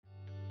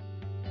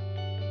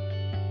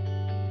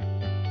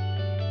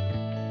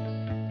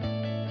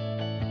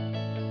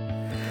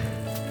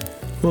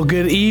Well,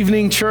 good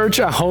evening, church.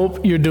 I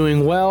hope you're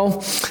doing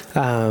well.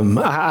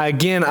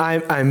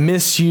 I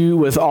miss you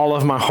with all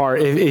of my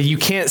heart. If you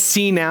can't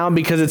see now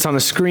because it's on a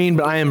screen,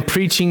 but I am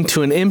preaching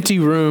to an empty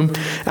room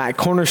at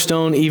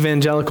Cornerstone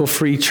Evangelical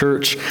Free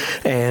Church,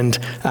 and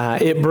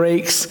it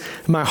breaks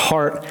my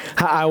heart.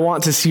 I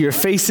want to see your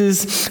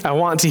faces. I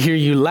want to hear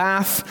you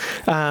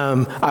laugh.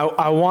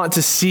 I want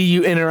to see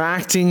you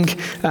interacting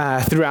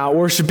throughout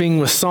worshiping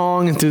with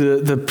song and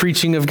through the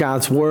preaching of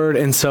God's word.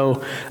 And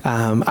so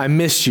I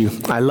miss you.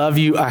 I love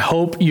you. I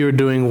hope you're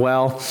doing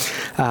well.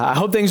 I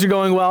hope things are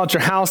going well at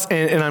your house,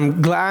 and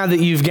I'm glad that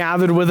you've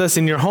gathered with us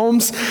in your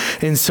homes.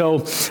 And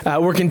so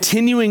we're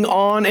continuing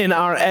on in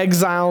our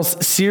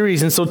Exiles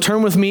series. And so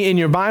turn with me in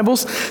your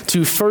Bibles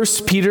to 1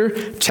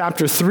 Peter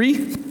chapter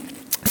 3.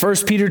 1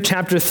 Peter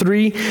chapter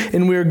 3,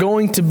 and we're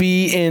going to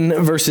be in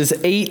verses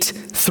 8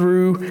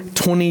 through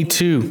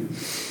 22.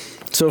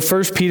 So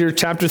 1 Peter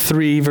chapter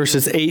 3,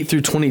 verses 8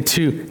 through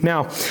 22.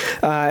 Now,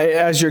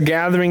 as you're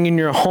gathering in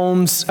your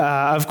homes,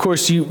 of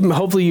course,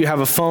 hopefully you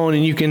have a phone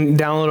and you can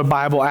download a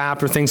Bible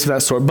app or things of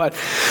that sort. But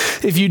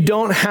if you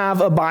don't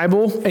have a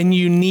Bible and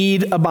you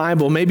need a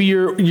Bible, maybe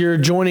you're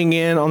joining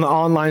in on the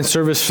online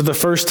service for the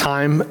first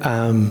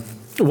time,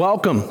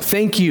 welcome.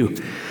 Thank you.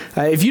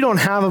 If you don't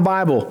have a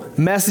Bible,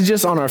 message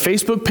us on our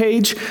Facebook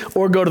page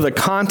or go to the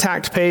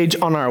contact page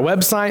on our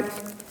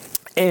website.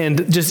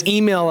 And just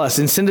email us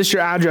and send us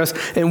your address,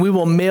 and we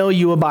will mail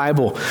you a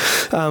Bible.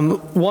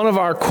 One of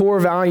our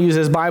core values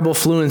is Bible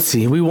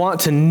fluency. We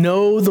want to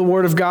know the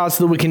Word of God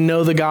so that we can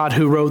know the God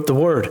who wrote the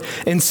Word.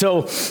 And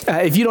so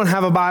if you don't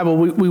have a Bible,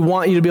 we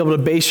want you to be able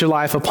to base your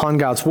life upon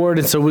God's Word,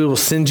 and so we will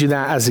send you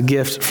that as a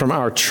gift from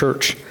our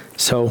church.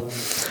 So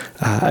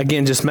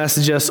again, just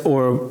message us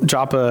or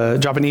drop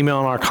an email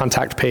on our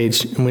contact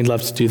page, and we'd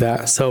love to do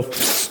that. So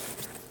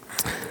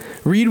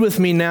read with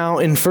me now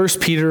in 1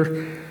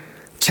 Peter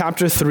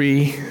chapter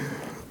 3,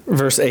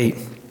 verse 8.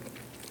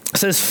 It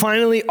says,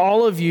 "Finally,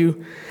 all of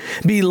you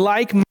be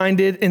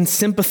like-minded and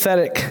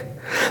sympathetic.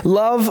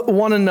 Love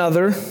one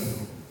another."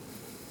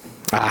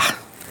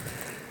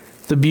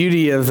 The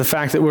beauty of the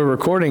fact that we're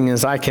recording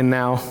is I can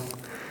now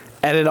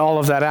edit all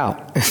of that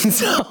out.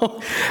 So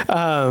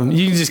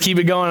you can just keep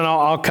it going and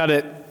I'll cut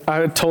it.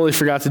 I totally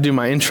forgot to do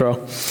my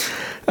intro.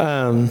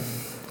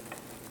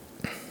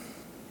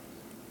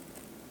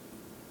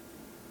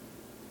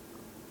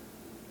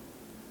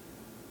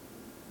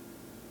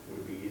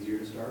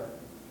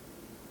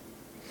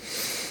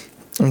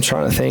 I'm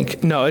trying to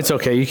think. No, it's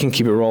okay. You can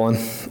keep it rolling.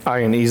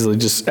 I can easily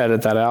just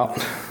edit that out.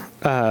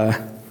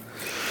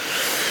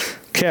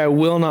 Okay, I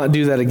will not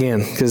do that again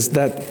because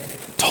that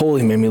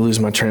totally made me lose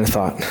my train of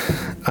thought.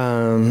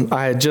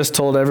 I had just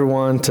told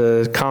everyone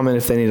to comment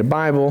if they need a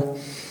Bible.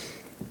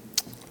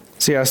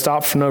 See, I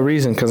stopped for no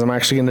reason because I'm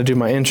actually going to do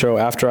my intro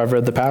after I've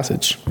read the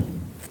passage.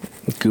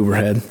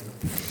 Gooberhead.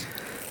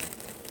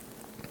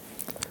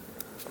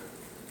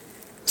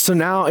 So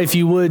now, if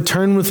you would,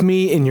 turn with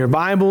me in your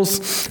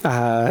Bibles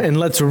and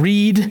let's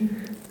read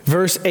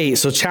verse 8.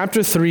 So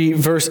chapter 3,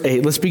 verse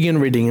 8. Let's begin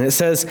reading. And it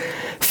says,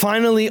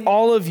 "Finally,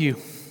 all of you,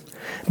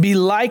 be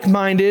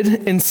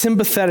like-minded and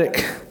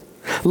sympathetic.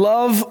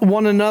 Love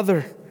one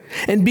another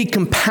and be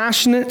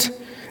compassionate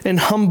and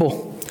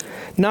humble,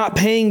 not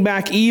paying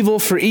back evil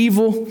for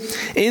evil,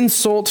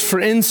 insult for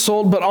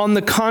insult, but on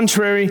the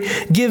contrary,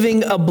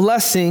 giving a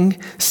blessing,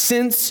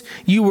 since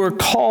you were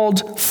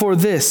called for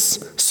this,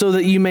 so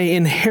that you may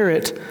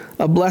inherit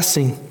a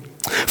blessing.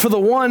 For the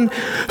one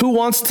who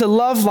wants to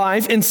love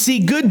life and see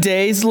good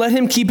days, let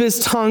him keep his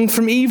tongue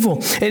from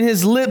evil and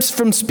his lips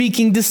from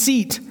speaking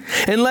deceit.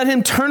 And let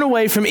him turn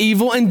away from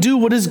evil and do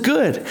what is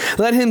good.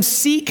 Let him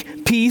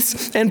seek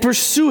peace and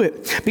pursue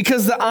it,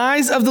 because the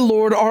eyes of the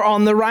Lord are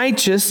on the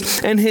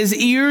righteous, and his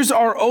ears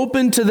are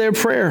open to their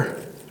prayer.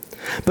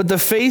 But the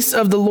face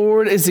of the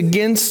Lord is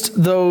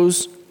against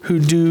those who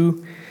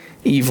do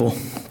evil."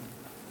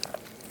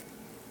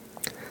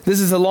 This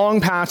is a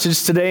long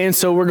passage today, and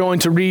so we're going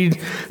to read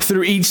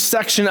through each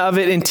section of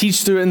it and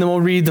teach through it, and then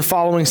we'll read the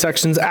following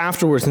sections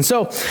afterwards. And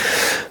so,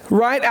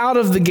 right out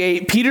of the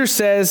gate, Peter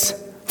says,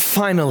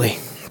 "Finally."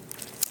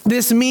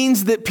 This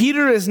means that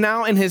Peter is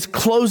now in his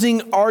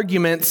closing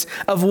arguments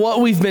of what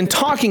we've been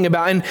talking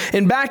about.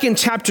 And back in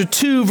chapter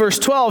 2, verse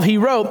 12, he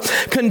wrote,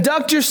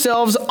 "Conduct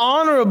yourselves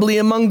honorably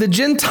among the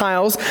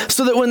Gentiles,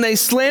 so that when they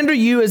slander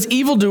you as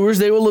evildoers,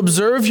 they will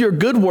observe your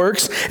good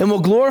works and will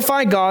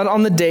glorify God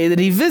on the day that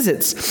he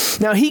visits."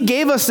 Now, he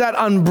gave us that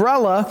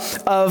umbrella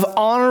of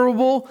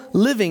honorable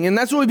living. And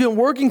that's what we've been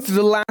working through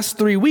the last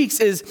 3 weeks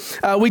is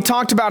we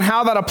talked about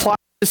how that applies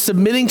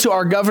submitting to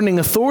our governing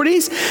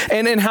authorities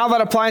and how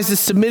that applies to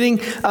submitting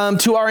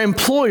to our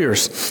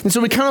employers. And so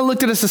we kind of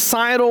looked at a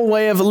societal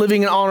way of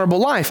living an honorable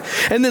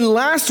life. And then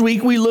last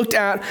week we looked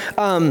at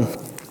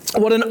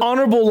what an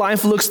honorable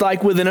life looks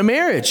like within a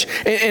marriage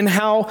and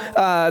how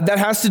that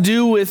has to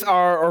do with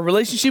our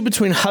relationship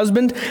between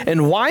husband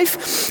and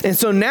wife. And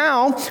so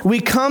now we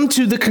come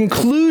to the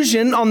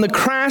conclusion on the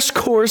crash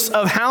course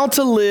of how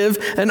to live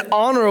an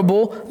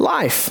honorable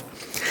life.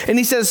 And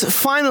he says,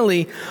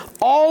 "Finally,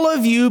 all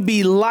of you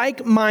be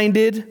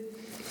like-minded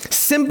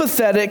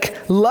sympathetic,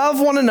 love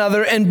one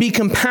another, and be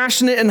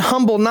compassionate and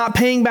humble, not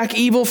paying back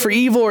evil for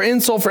evil or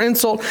insult for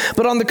insult,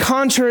 but on the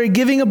contrary,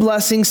 giving a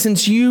blessing,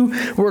 since you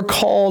were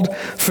called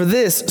for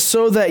this,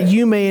 so that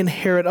you may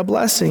inherit a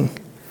blessing.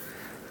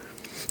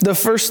 The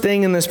first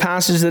thing in this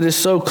passage that is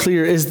so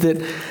clear is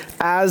that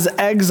as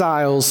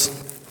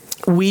exiles,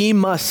 we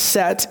must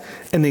set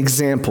an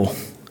example.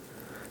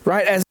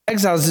 Right? As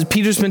exiles,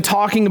 Peter's been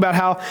talking about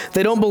how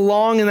they don't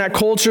belong in that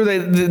culture.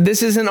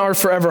 This isn't our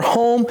forever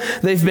home.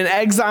 They've been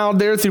exiled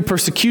there through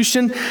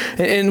persecution.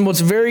 And what's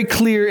very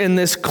clear in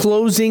this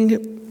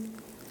closing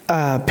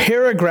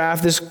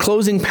paragraph, this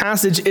closing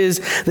passage, is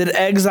that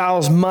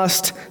exiles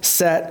must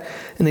set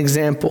an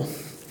example.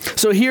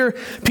 So here,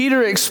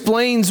 Peter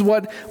explains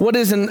what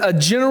is a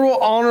general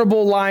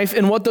honorable life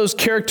and what those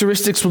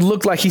characteristics would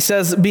look like. He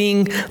says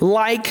being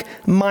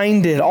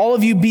like-minded. All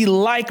of you be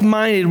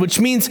like-minded,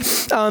 which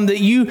means that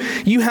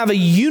you have a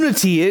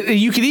unity.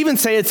 You could even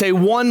say it's a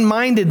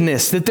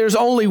one-mindedness, that there's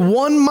only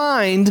one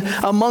mind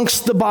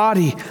amongst the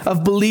body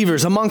of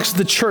believers, amongst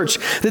the church,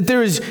 that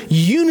there is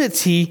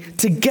unity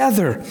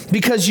together.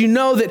 Because you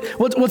know that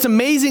what's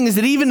amazing is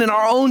that even in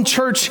our own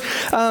church,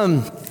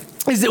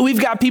 is that we've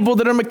got people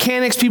that are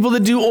mechanics, people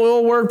that do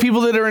oil work,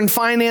 people that are in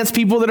finance,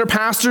 people that are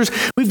pastors.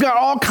 We've got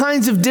all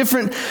kinds of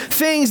different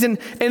things. And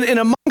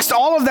amongst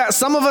all of that,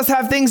 some of us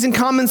have things in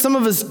common, some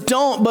of us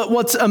don't. But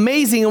what's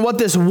amazing and what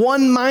this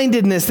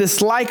one-mindedness,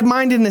 this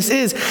like-mindedness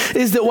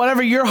is that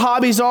whatever your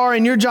hobbies are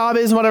and your job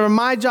is, whatever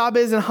my job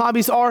is and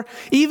hobbies are,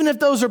 even if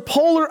those are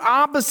polar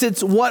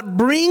opposites, what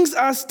brings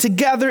us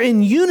together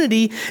in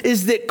unity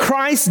is that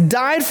Christ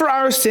died for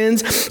our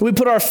sins. We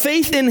put our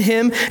faith in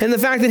him and the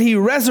fact that he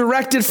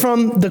resurrected from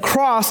the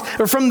cross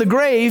or from the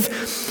grave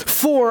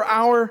for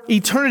our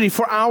eternity,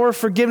 for our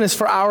forgiveness,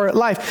 for our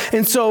life.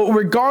 And so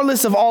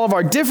regardless of all of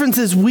our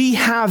differences, we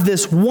have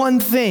this one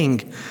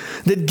thing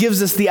that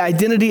gives us the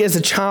identity as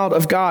a child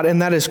of God,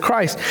 and that is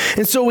Christ.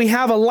 And so we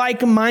have a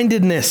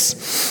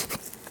like-mindedness.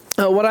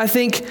 What I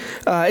think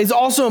is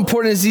also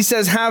important is he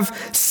says have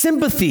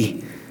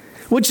sympathy,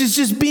 which is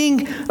just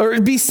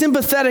be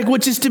sympathetic,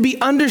 which is to be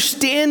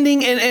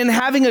understanding and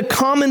having a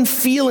common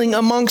feeling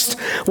amongst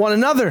one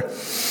another.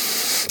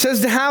 It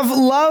says to have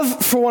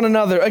love for one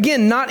another.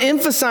 Again, not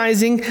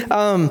emphasizing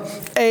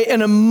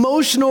an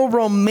emotional,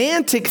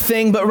 romantic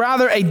thing, but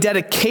rather a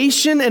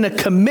dedication and a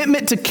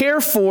commitment to care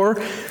for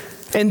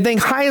and think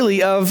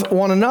highly of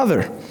one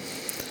another.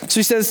 So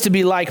he says to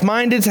be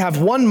like-minded, to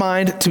have one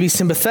mind, to be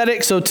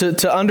sympathetic, so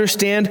to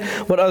understand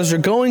what others are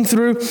going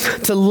through,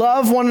 to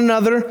love one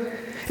another,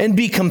 and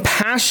be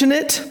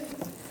compassionate.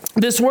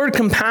 This word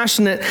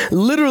compassionate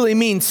literally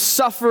means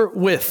suffer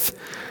with.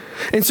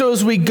 And so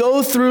as we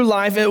go through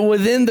life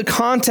within the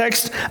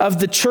context of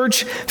the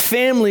church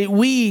family,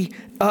 we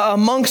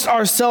amongst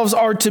ourselves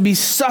are to be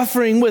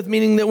suffering with,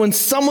 meaning that when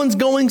someone's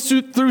going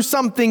through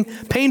something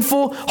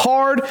painful,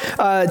 hard,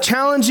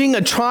 challenging,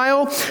 a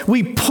trial,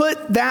 we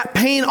put that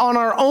pain on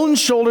our own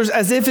shoulders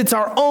as if it's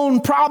our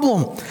own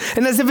problem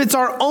and as if it's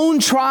our own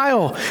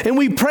trial. And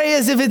we pray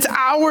as if it's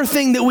our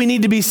thing that we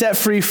need to be set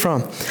free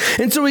from.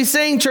 And so he's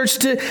saying, church,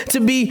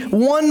 to be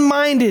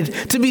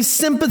one-minded, to be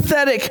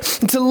sympathetic,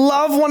 to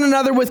love one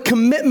another with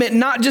commitment,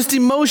 not just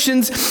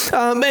emotions,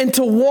 and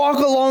to walk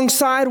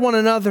alongside one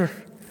another.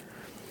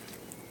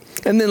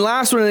 And then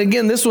last one, and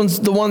again, this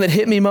one's the one that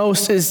hit me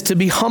most, is to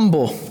be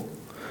humble.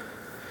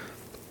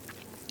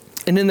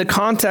 And in the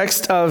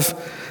context of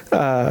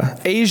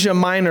Asia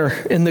Minor,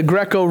 in the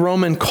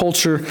Greco-Roman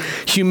culture,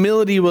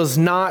 humility was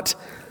not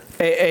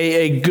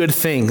a good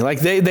thing.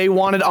 Like they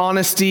wanted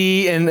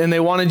honesty and they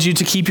wanted you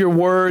to keep your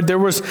word. There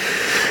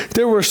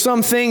were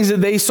some things that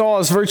they saw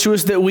as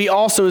virtuous that we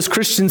also as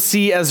Christians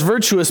see as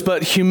virtuous,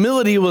 but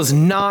humility was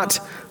not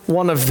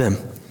one of them.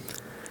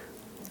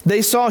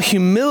 They saw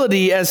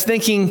humility as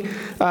thinking,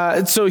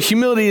 so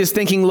humility is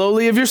thinking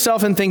lowly of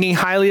yourself and thinking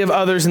highly of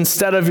others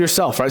instead of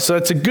yourself, right? So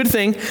that's a good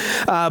thing.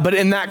 But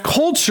in that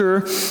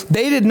culture,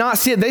 they did not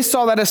see it. They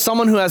saw that as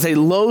someone who has a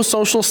low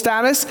social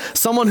status,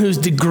 someone who's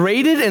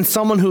degraded, and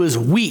someone who is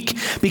weak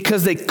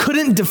because they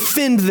couldn't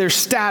defend their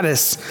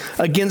status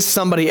against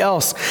somebody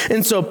else.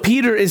 And so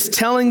Peter is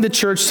telling the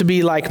church to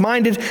be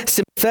like-minded,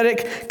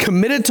 sympathetic,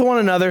 committed to one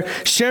another,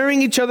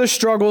 sharing each other's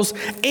struggles,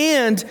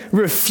 and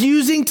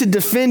refusing to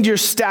defend your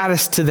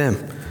status to them.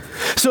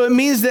 So it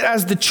means that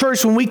as the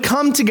church, when we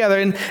come together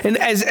and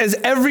as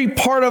every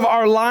part of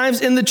our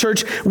lives in the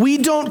church, we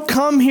don't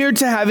come here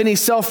to have any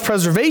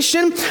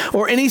self-preservation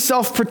or any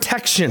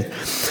self-protection.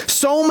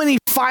 So many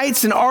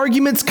fights and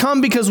arguments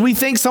come because we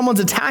think someone's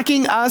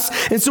attacking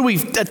us, and so we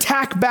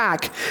attack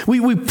back.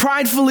 We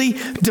pridefully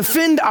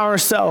defend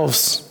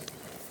ourselves.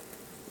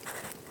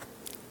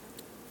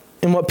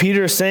 And what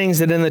Peter is saying is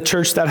that in the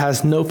church that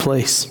has no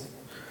place.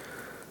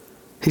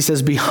 He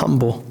says, be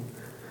humble,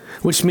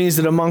 which means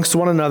that amongst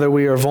one another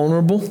we are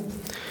vulnerable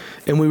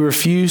and we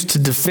refuse to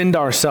defend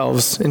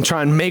ourselves and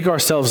try and make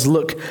ourselves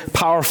look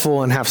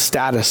powerful and have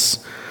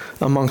status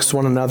amongst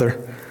one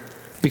another,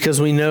 because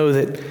we know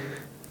that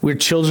we're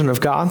children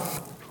of God.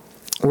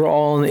 We're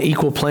all on an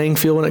equal playing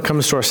field when it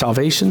comes to our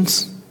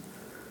salvations.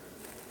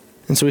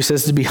 And so he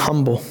says to be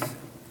humble.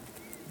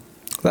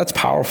 That's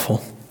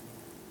powerful.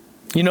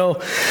 You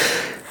know,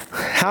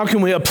 how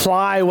can we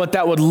apply what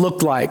that would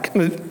look like?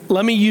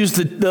 Let me use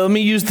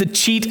the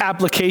cheat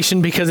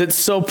application because it's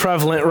so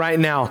prevalent right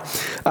now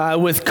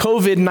with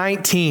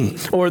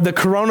COVID-19 or the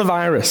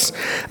coronavirus.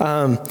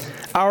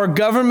 Our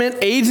government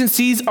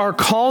agencies are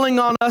calling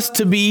on us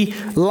to be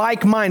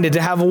like-minded,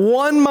 to have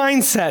one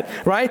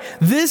mindset, right?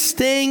 This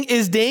thing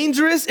is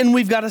dangerous and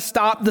we've got to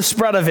stop the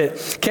spread of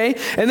it, okay?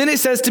 And then it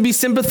says to be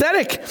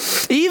sympathetic.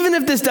 Even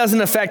if this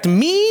doesn't affect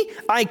me,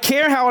 I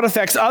care how it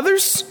affects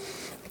others.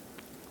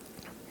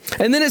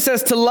 And then it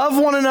says to love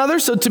one another,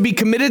 so to be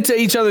committed to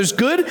each other's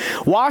good,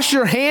 wash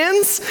your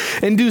hands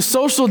and do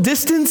social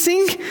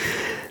distancing.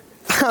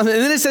 And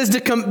then it says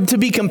to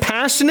be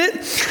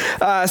compassionate,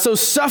 so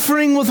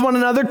suffering with one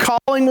another,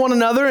 calling one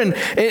another, and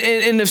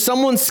if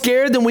someone's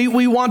scared, then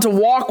we want to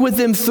walk with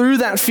them through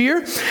that fear.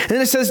 And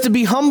then it says to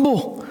be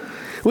humble,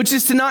 which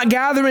is to not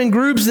gather in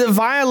groups that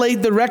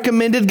violate the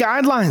recommended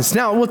guidelines.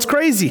 Now, what's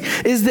crazy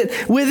is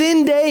that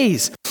within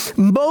days,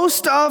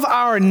 most of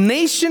our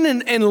nation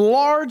and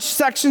large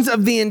sections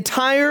of the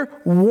entire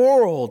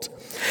world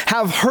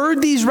have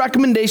heard these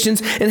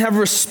recommendations and have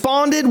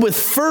responded with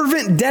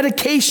fervent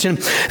dedication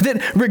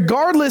that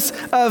regardless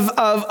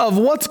of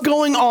what's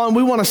going on,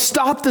 we want to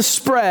stop the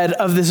spread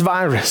of this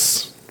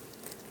virus.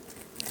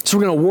 So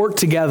we're going to work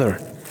together.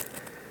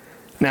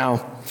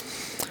 Now,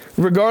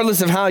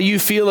 regardless of how you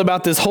feel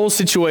about this whole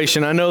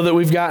situation, I know that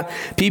we've got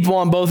people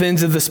on both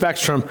ends of the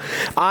spectrum.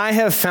 I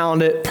have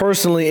found it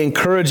personally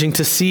encouraging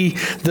to see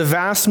the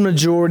vast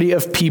majority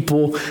of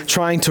people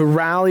trying to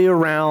rally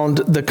around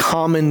the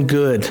common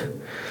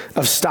good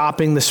of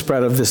stopping the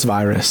spread of this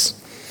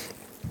virus.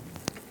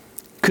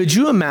 Could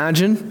you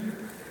imagine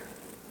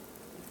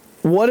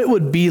what it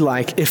would be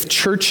like if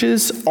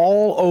churches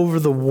all over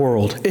the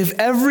world, if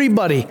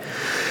everybody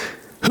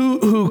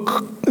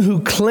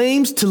who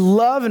claims to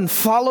love and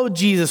follow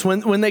Jesus,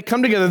 when they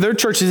come together, their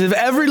churches, if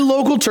every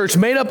local church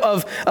made up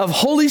of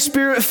Holy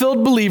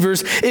Spirit-filled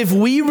believers, if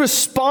we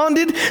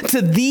responded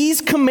to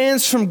these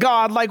commands from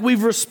God like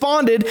we've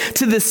responded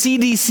to the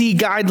CDC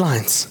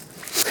guidelines,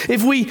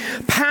 if we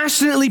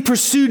passionately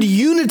pursued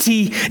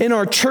unity in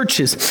our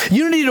churches,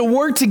 unity to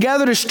work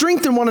together to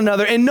strengthen one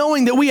another, and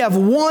knowing that we have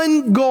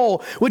one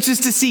goal, which is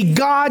to see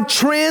God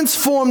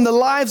transform the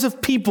lives of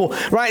people,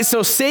 right?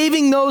 So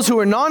saving those who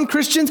are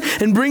non-Christians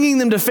and bringing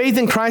them to faith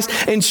in Christ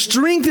and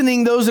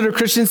strengthening those that are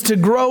Christians to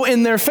grow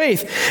in their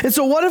faith. And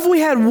so what if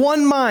we had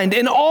one mind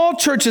and all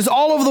churches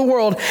all over the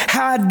world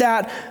had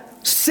that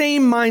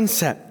same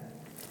mindset?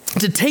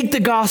 To take the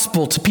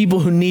gospel to people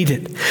who need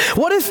it.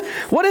 What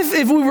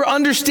if we were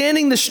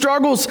understanding the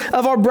struggles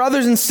of our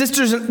brothers and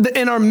sisters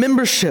in our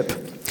membership?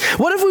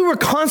 What if we were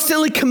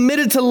constantly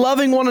committed to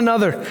loving one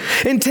another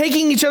and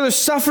taking each other's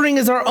suffering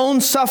as our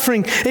own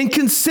suffering and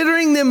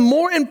considering them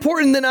more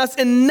important than us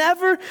and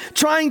never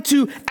trying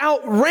to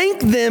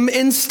outrank them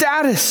in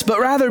status, but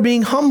rather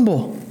being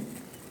humble?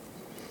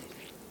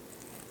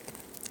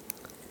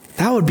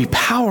 That would be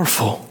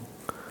powerful.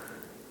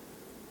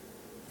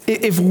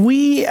 If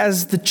we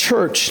as the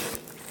church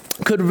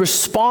could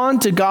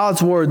respond to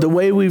God's word the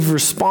way we've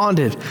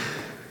responded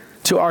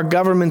to our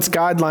government's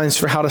guidelines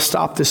for how to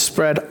stop this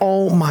spread,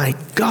 oh my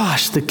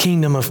gosh, the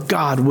kingdom of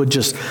God would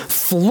just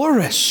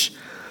flourish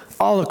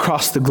all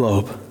across the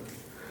globe.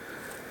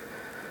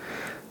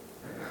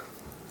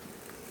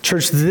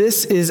 Church,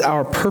 this is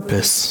our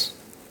purpose.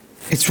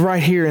 It's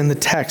right here in the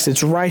text.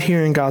 It's right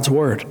here in God's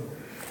word.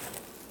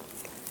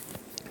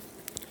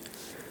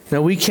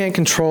 Now, we can't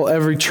control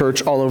every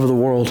church all over the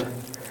world,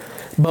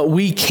 but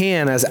we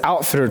can, as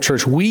Outfitter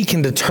Church, we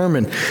can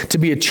determine to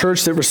be a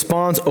church that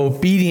responds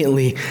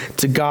obediently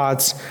to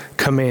God's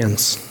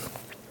commands.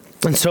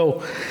 And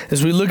so,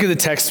 as we look at the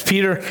text,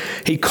 Peter,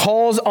 he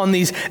calls on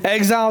these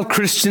exiled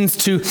Christians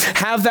to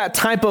have that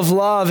type of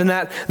love and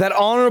that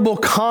honorable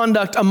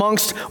conduct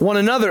amongst one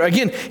another.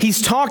 Again,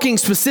 he's talking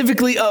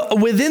specifically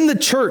within the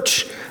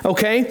church,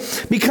 okay?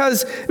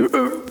 Because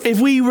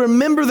if we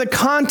remember the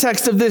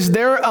context of this,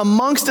 they're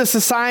amongst a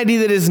society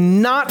that is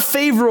not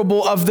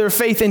favorable of their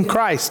faith in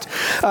Christ.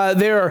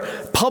 They're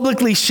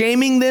publicly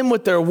shaming them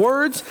with their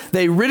words.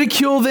 They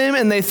ridicule them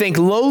and they think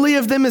lowly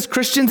of them as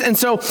Christians. And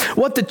so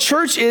what the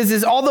church is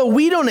although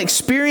we don't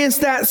experience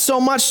that so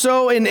much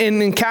so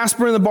in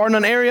Casper and the Bar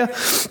None area,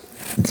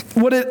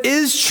 what it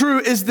is true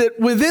is that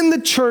within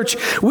the church,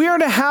 we are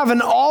to have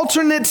an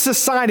alternate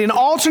society, an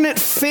alternate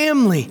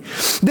family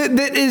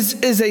that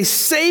is a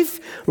safe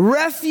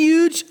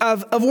refuge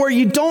of where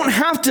you don't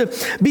have to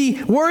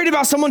be worried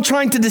about someone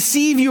trying to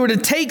deceive you or to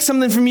take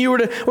something from you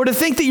or to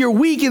think that you're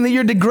weak and that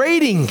you're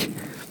degrading.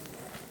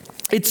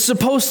 It's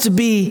supposed to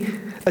be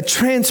a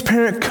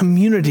transparent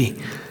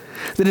community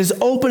that is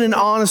open and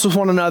honest with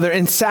one another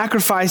and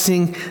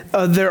sacrificing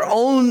their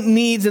own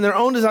needs and their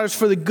own desires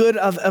for the good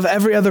of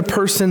every other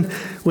person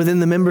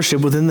within the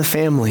membership, within the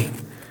family.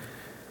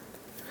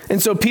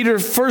 And so Peter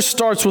first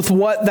starts with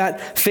what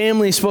that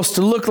family is supposed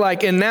to look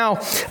like. And now,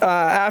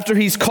 after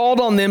he's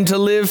called on them to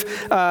live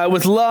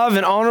with love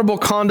and honorable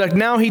conduct,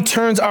 now he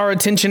turns our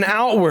attention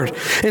outward.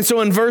 And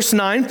so in verse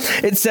 9,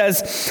 it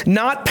says,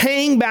 not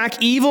paying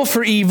back evil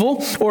for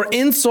evil or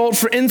insult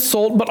for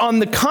insult, but on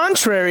the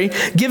contrary,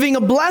 giving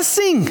a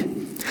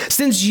blessing,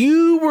 since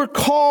you were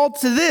called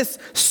to this,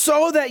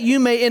 so that you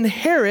may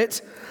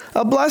inherit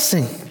a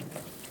blessing.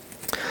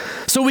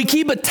 So we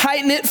keep a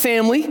tight-knit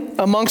family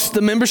amongst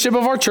the membership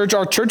of our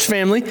church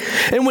family.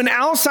 And when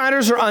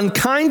outsiders are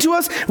unkind to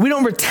us, we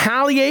don't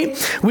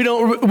retaliate, we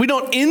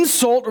don't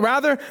insult,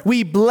 rather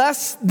we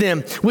bless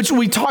them, which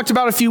we talked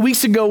about a few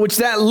weeks ago, which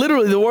that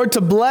literally, the word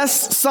to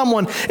bless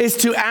someone is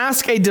to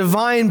ask a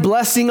divine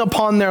blessing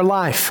upon their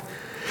life.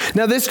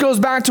 Now this goes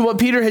back to what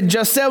Peter had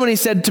just said when he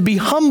said to be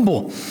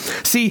humble.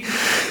 See,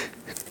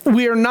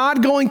 we are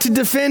not going to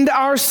defend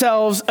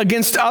ourselves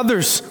against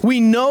others. We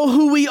know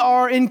who we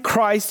are in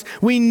Christ.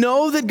 We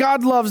know that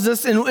God loves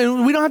us, and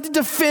we don't have to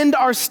defend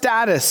our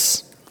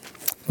status.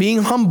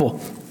 Being humble.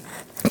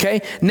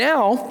 Okay,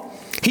 now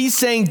he's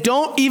saying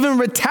don't even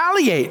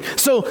retaliate.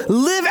 So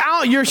live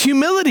out your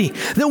humility.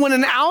 That when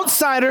an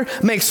outsider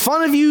makes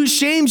fun of you,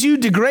 shames you,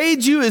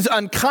 degrades you, is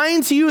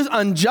unkind to you, is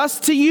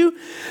unjust to you,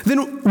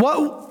 then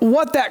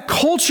what that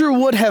culture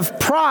would have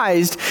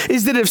prized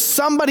is that if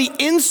somebody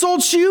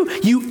insults you,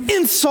 you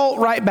insult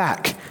right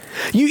back.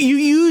 You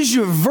use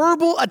your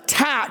verbal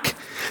attack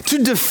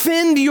to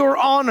defend your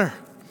honor.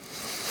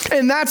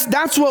 And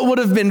that's what would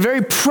have been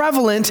very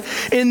prevalent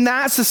in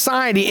that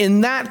society,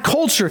 in that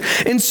culture.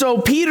 And so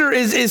Peter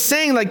is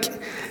saying,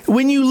 like,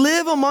 when you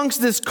live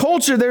amongst this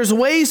culture, there's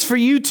ways for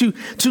you to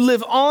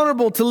live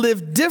honorable, to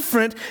live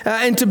different,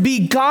 and to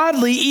be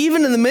godly,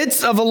 even in the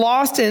midst of a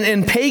lost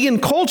and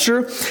pagan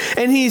culture.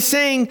 And he's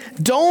saying,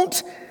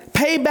 don't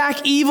pay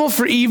back evil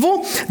for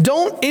evil.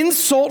 Don't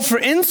insult for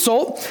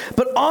insult.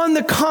 But on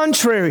the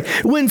contrary,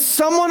 when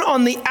someone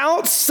on the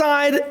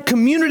outside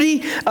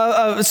community,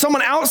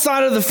 someone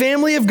outside of the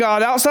family of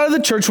God, outside of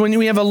the church, when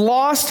we have a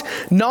lost,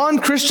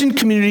 non-Christian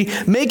community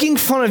making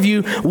fun of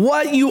you,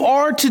 what you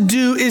are to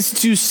do is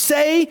to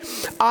say,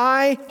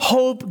 I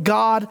hope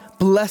God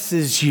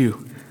blesses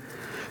you.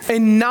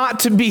 And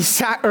not to be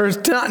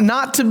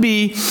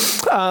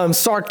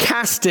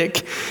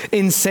sarcastic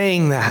in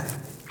saying that.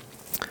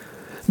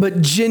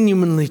 But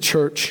genuinely,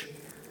 church,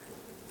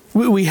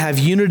 we have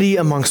unity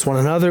amongst one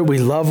another. We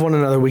love one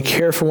another. We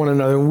care for one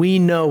another. We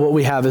know what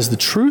we have is the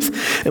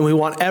truth, and we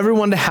want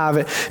everyone to have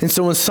it. And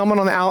so when someone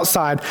on the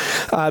outside,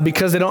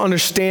 because they don't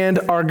understand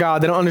our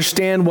God, they don't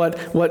understand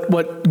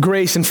what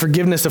grace and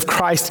forgiveness of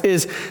Christ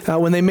is,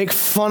 when they make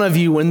fun of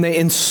you, when they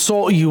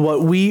insult you,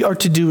 what we are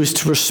to do is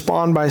to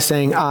respond by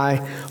saying,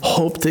 I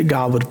hope that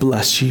God would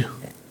bless you.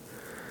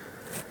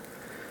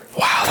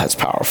 Wow, that's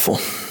powerful.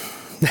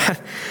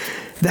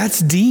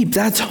 That's deep.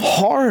 That's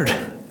hard.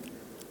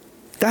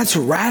 That's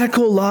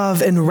radical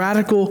love and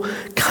radical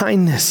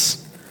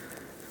kindness.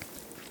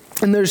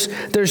 And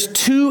there's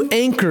two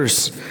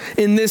anchors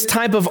in this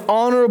type of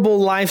honorable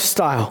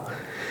lifestyle,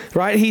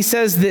 right? He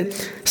says that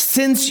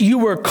since you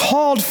were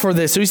called for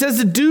this, so he says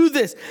to do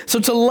this.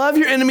 So to love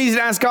your enemies and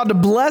ask God to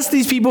bless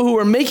these people who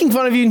are making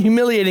fun of you and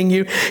humiliating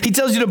you, he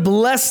tells you to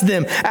bless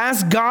them.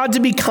 Ask God to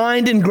be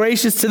kind and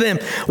gracious to them.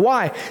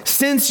 Why?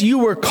 Since you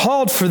were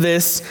called for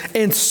this,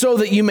 and so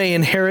that you may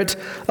inherit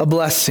a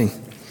blessing.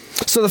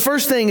 So the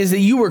first thing is that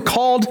you were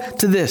called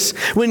to this.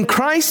 When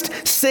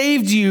Christ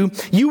saved you,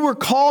 you were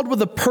called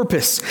with a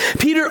purpose.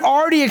 Peter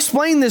already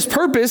explained this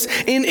purpose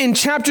in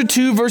chapter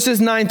 2,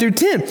 verses 9 through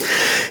 10.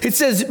 It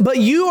says, but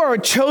you are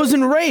a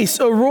chosen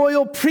race, a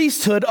royal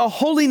priesthood, a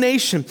holy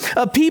nation,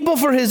 a people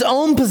for his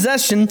own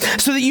possession,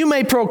 so that you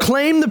may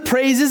proclaim the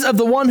praises of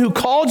the one who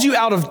called you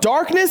out of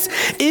darkness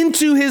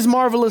into his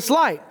marvelous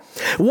light.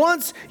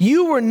 Once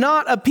you were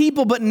not a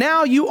people, but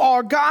now you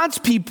are God's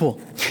people.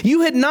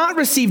 You had not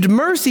received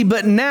mercy,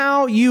 but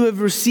now you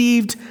have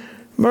received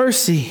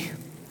mercy.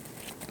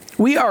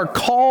 We are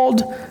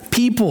called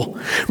people,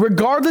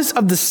 regardless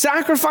of the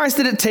sacrifice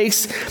that it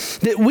takes,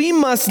 that we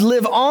must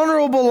live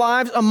honorable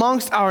lives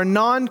amongst our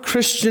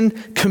non-Christian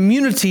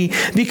community,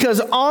 because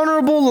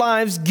honorable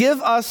lives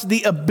give us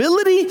the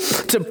ability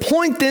to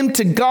point them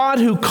to God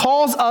who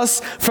calls us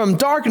from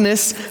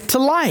darkness to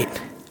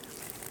light.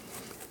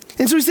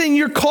 And so he's saying,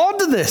 you're called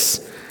to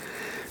this.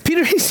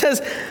 Peter, he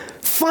says,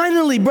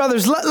 finally,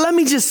 brothers, let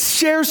me just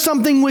share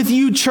something with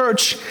you,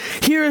 church.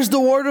 Here is the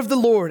word of the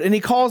Lord. And he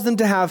calls them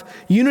to have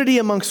unity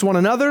amongst one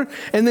another,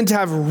 and then to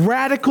have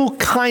radical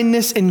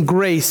kindness and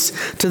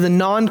grace to the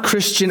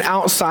non-Christian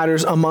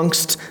outsiders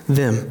amongst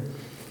them,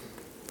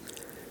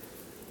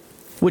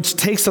 which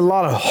takes a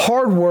lot of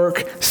hard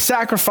work,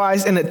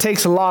 sacrifice, and it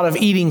takes a lot of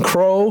eating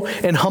crow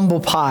and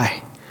humble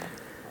pie.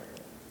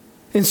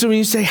 And so when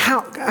you say,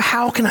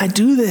 how can I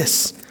do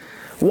this?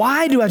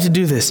 Why do I have to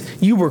do this?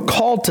 You were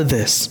called to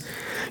this.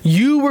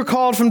 You were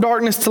called from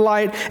darkness to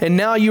light, and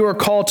now you are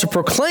called to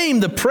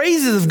proclaim the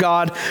praises of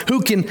God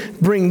who can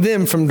bring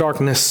them from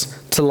darkness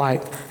to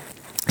light.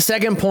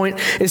 Second point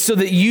is so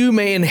that you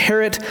may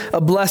inherit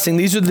a blessing.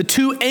 These are the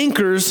two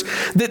anchors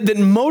that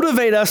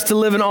motivate us to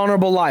live an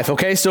honorable life,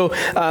 okay? So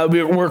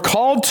we're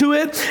called to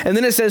it, and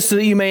then it says so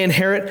that you may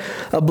inherit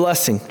a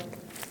blessing.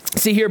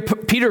 See here,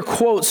 Peter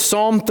quotes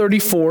Psalm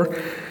 34.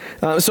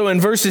 So in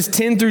verses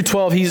 10 through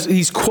 12,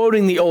 he's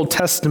quoting the Old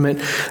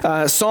Testament.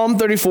 Psalm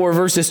 34,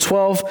 verses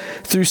 12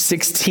 through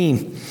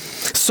 16.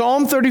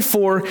 Psalm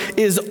 34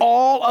 is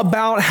all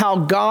about how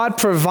God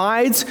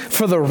provides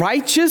for the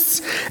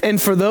righteous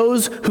and for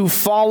those who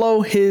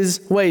follow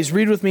his ways.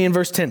 Read with me in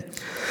verse 10.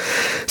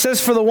 It says,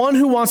 "For the one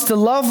who wants to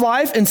love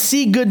life and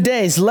see good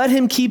days, let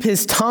him keep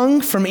his tongue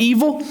from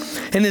evil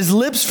and his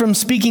lips from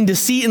speaking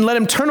deceit, and let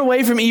him turn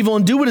away from evil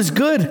and do what is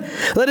good.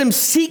 Let him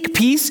seek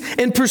peace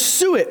and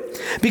pursue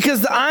it,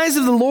 because the eyes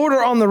of the Lord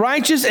are on the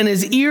righteous and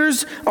his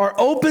ears are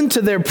open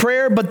to their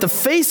prayer, but the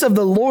face of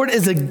the Lord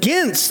is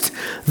against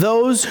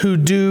those who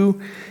do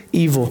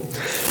evil."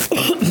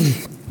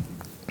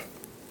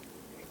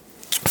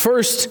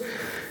 First,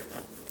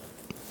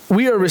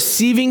 we are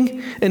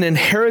receiving an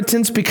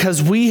inheritance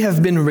because we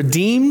have been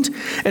redeemed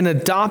and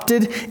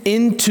adopted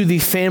into the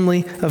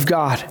family of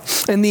God.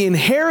 And the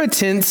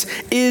inheritance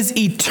is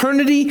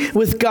eternity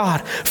with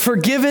God,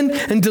 forgiven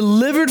and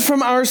delivered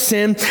from our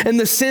sin and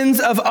the sins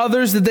of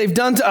others that they've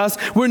done to us.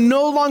 We're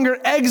no longer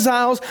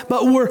exiles,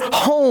 but we're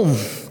home.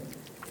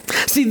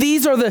 See,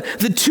 these are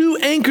the two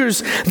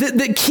anchors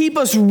that keep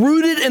us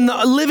rooted in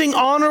the living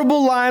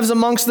honorable lives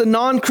amongst the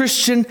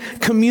non-Christian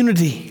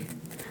community.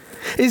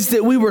 Is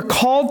that we were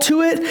called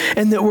to it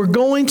and that we're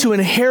going to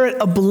inherit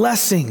a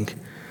blessing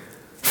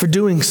for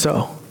doing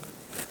so.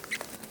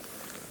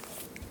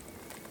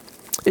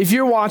 If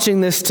you're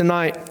watching this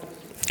tonight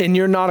and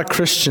you're not a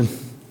Christian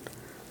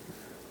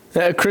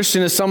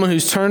is someone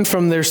who's turned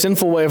from their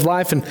sinful way of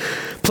life and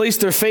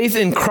placed their faith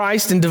in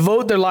Christ and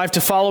devote their life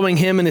to following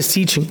him and his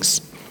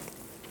teachings.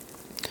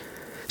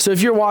 So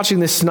if you're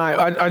watching this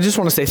tonight, I just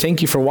want to say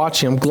thank you for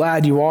watching. I'm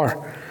glad you are.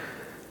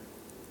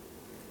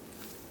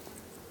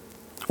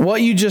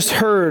 What you just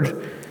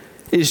heard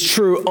is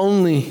true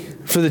only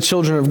for the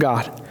children of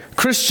God.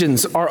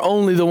 Christians are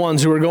only the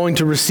ones who are going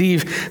to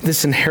receive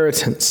this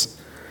inheritance.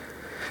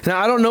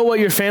 Now, I don't know what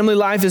your family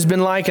life has been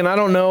like, and I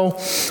don't know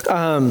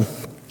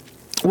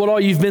what all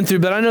you've been through,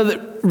 but I know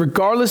that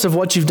regardless of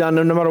what you've done,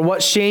 no matter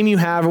what shame you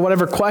have or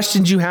whatever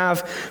questions you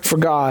have for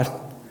God,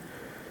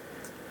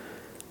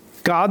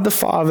 God the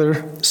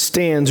Father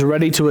stands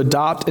ready to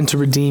adopt and to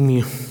redeem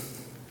you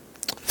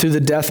through the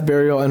death,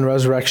 burial, and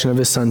resurrection of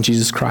his Son,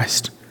 Jesus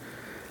Christ.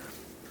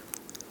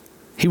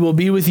 He will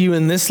be with you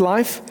in this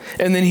life,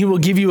 and then he will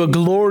give you a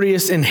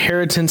glorious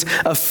inheritance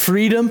of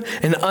freedom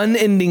and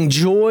unending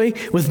joy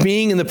with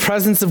being in the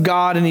presence of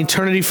God in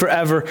eternity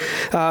forever.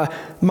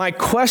 My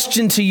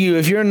question to you,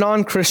 if you're a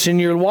non-Christian,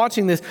 you're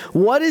watching this,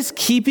 what is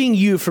keeping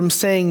you from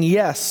saying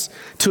yes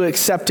to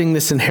accepting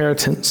this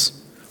inheritance?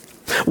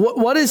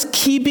 What is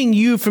keeping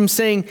you from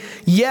saying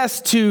yes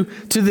to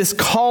this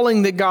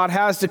calling that God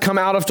has to come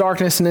out of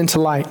darkness and into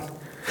light?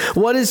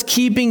 What is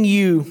keeping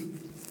you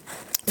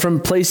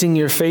from placing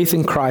your faith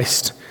in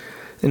Christ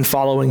and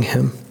following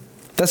him?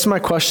 That's my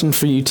question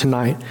for you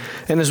tonight.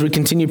 And as we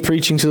continue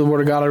preaching to the Word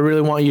of God, I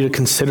really want you to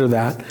consider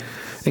that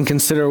and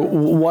consider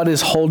what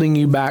is holding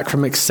you back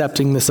from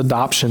accepting this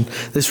adoption,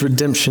 this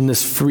redemption,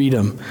 this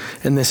freedom,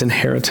 and this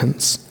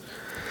inheritance.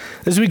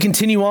 As we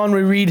continue on,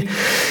 we read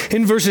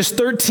in verses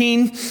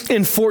 13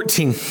 and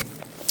 14.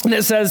 And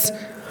it says,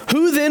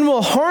 "Who then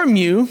will harm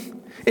you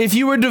if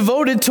you are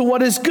devoted to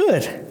what is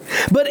good?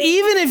 But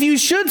even if you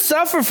should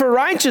suffer for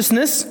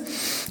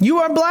righteousness, you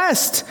are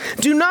blessed.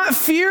 Do not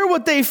fear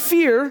what they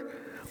fear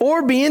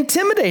or be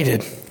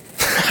intimidated."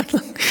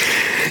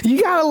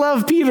 You gotta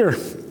love Peter.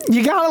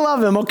 You gotta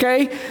love him,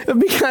 okay?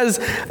 Because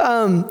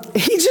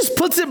he just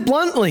puts it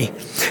bluntly.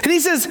 And he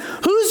says,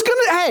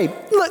 hey,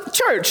 look,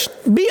 church,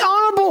 be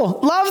honorable.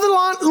 Love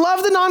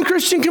the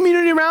non-Christian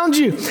community around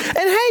you. And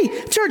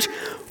hey, church,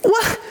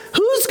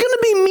 who's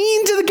gonna be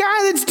mean to the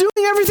guy that's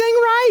doing everything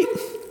right?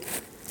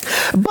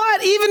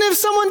 But even if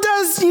someone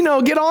does,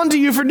 get on to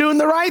you for doing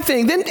the right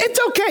thing, then it's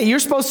okay. You're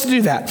supposed to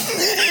do that.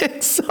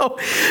 So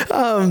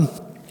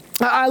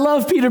I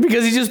love Peter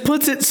because he just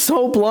puts it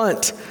so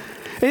blunt.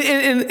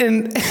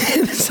 And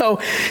so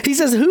he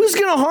says, who's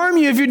going to harm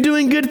you if you're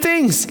doing good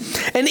things?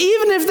 And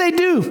even if they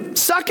do,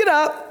 suck it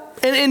up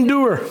and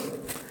endure.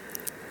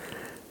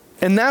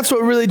 And that's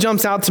what really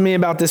jumps out to me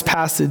about this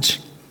passage,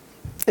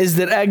 is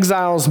that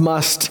exiles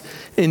must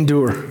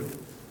endure.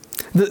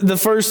 The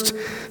first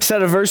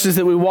set of verses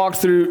that we walked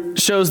through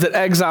shows that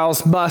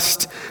exiles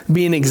must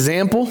be an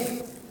example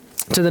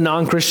to the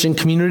non-Christian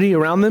community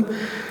around them.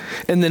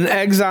 And then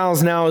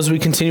exiles now, as we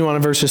continue on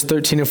in verses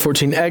 13 and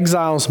 14,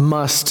 exiles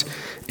must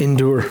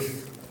endure.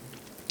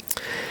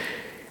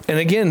 And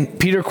again,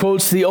 Peter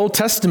quotes the Old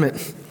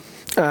Testament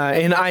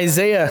in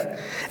Isaiah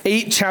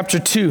 8, chapter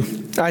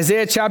 2.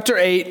 Isaiah chapter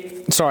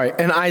 8,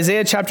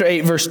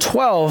 verse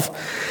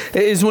 12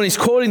 is when he's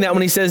quoting that,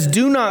 when he says,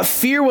 "Do not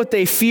fear what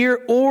they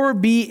fear or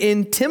be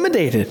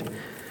intimidated."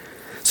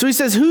 So he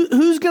says,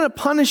 who's going to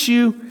punish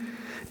you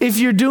if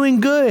you're doing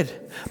good?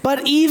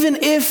 But even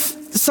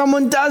if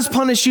someone does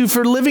punish you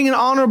for living an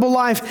honorable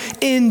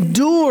life,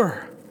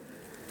 endure.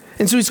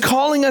 And so he's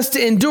calling us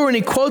to endure, and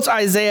he quotes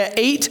Isaiah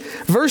 8,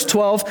 verse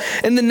 12.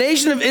 And the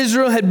nation of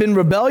Israel had been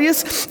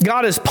rebellious.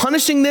 God is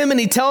punishing them, and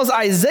he tells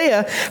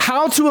Isaiah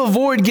how to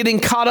avoid getting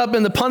caught up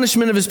in the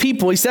punishment of his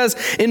people. He says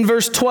in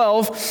verse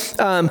 12,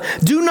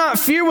 do not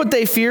fear what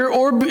they fear,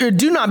 or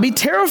do not be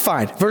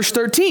terrified. Verse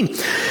 13,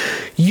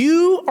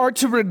 you are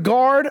to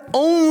regard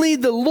only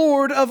the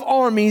Lord of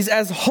armies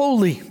as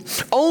holy.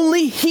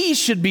 Only he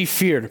should be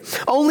feared.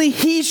 Only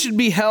he should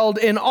be held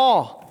in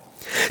awe.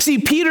 See,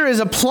 Peter is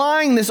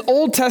applying this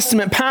Old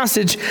Testament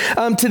passage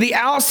to the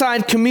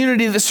outside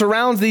community that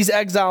surrounds these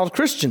exiled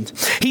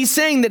Christians. He's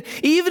saying that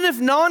even if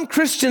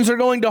non-Christians are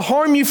going to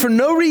harm you for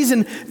no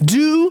reason,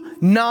 do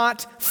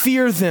not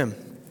fear them.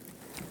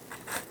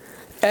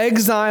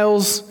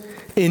 Exiles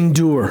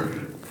endure.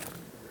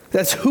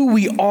 That's who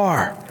we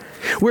are.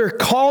 We're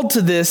called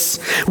to this.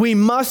 We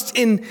must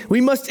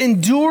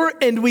endure,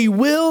 and we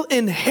will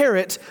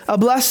inherit a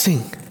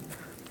blessing.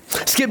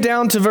 Skip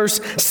down to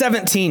verse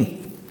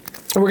 17.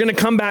 We're going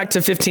to come back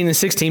to 15 and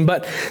 16,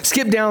 but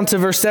skip down to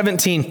verse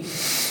 17. It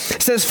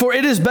says, for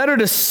it is better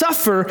to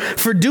suffer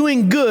for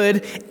doing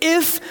good,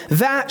 if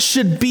that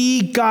should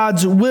be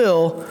God's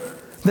will,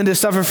 than to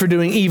suffer for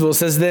doing evil. It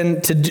says,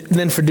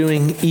 than for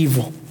doing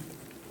evil.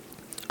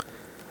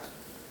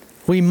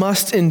 We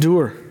must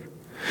endure.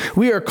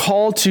 We are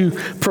called to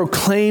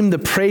proclaim the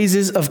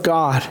praises of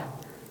God,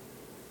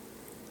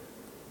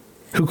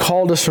 who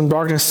called us from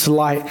darkness to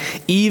light.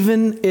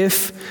 Even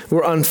if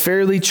we're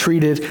unfairly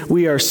treated,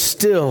 we are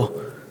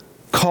still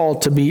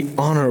called to be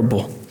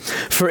honorable.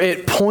 For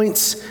it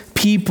points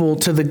people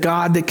to the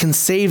God that can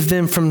save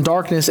them from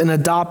darkness and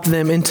adopt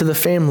them into the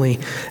family.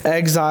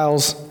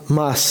 Exiles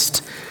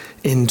must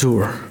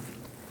endure.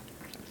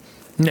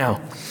 Now,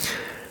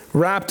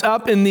 wrapped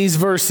up in these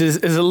verses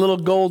is a little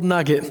gold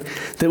nugget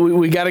that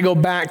we got to go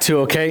back to,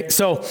 okay?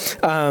 So,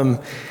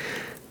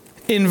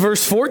 in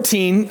verse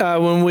 14,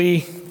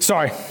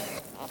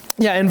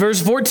 in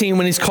verse 14,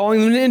 when he's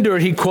calling them to endure,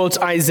 he quotes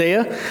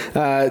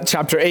Isaiah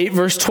chapter 8,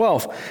 verse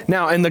 12.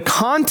 Now, in the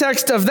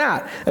context of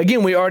that,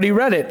 again, we already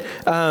read it.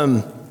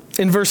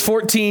 In verse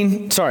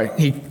 14,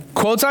 he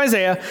quotes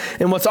Isaiah,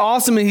 and what's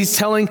awesome is he's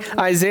telling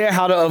Isaiah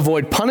how to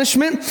avoid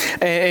punishment,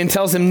 and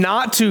tells him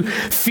not to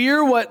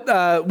fear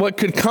what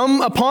could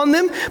come upon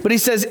them, but he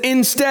says,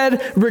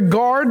 instead,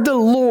 regard the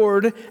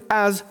Lord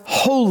as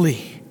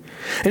holy.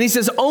 And he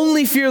says,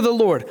 only fear the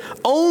Lord.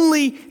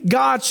 Only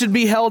God should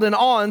be held in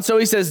awe. And so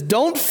he says,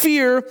 don't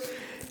fear,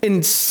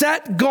 and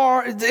set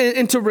guard,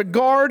 and to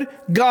regard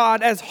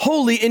God as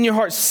holy in your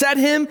heart. Set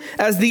him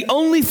as the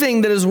only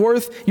thing that is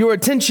worth your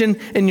attention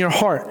in your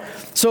heart.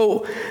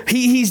 So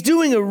he's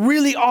doing a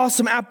really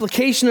awesome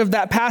application of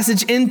that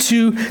passage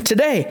into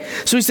today.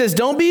 So he says,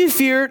 don't be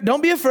feared,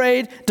 don't be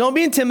afraid, don't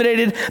be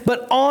intimidated,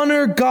 but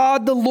honor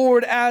God the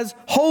Lord as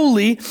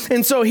holy.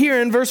 And so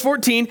here in verse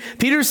 14,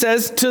 Peter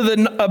says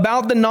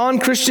about the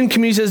non-Christian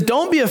community, he says,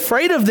 don't be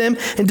afraid of them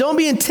and don't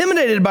be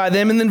intimidated by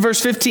them. And then verse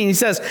 15, he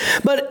says,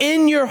 but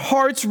in your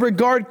hearts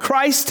regard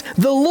Christ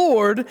the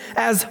Lord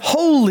as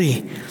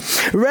holy,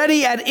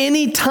 ready at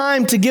any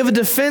time to give a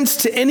defense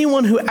to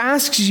anyone who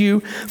asks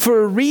you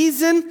for a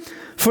reason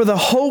for the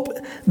hope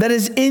that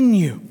is in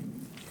you.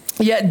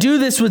 Yet do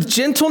this with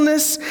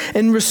gentleness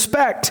and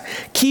respect,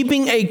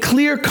 keeping a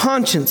clear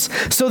conscience,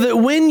 so that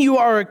when you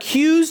are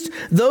accused,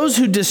 those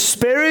who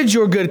disparage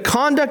your good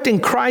conduct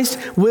in Christ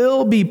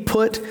will be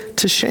put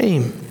to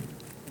shame.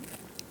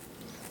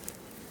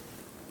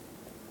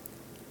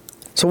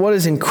 So what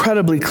is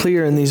incredibly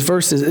clear in these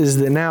verses is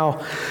that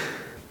now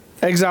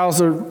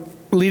exiles are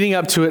leading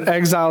up to it.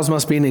 Exiles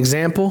must be an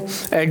example.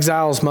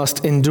 Exiles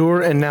must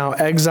endure. And now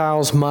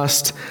exiles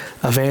must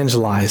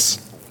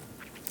evangelize.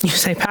 You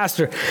say,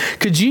 Pastor,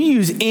 could you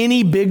use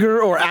any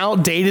bigger or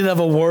outdated of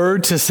a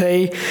word to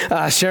say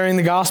sharing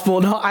the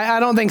gospel? No, I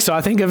don't think so.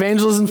 I think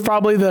evangelism is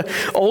probably the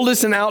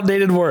oldest and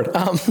outdated word.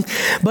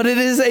 But it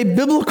is a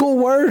biblical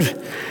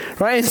word,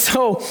 right? And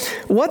so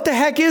what the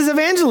heck is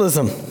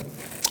evangelism?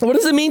 What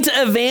does it mean to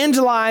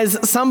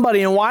evangelize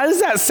somebody? And why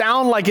does that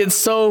sound like it's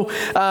so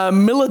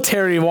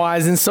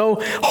military-wise and so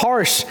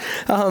harsh?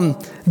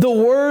 The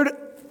word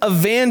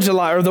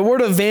evangelize, or the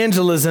word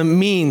evangelism,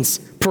 means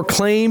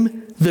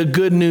proclaim the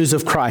good news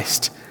of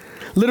Christ.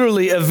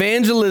 Literally,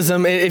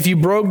 evangelism, if you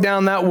broke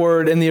down that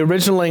word in the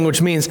original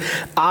language, means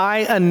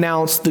I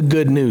announce the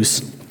good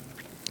news.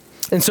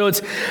 And so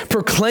it's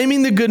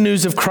proclaiming the good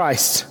news of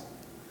Christ.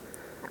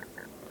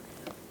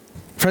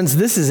 Friends,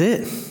 this is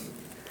it.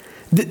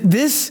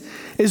 This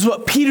is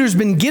what Peter's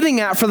been getting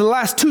at for the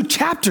last 2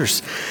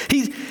 chapters.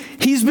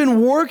 He's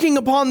been working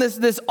upon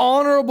this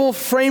honorable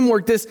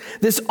framework, this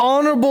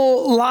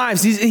honorable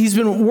lives. He's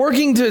been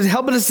working to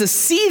help us to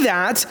see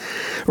that,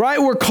 right?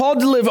 We're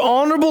called to live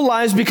honorable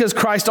lives because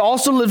Christ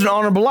also lived an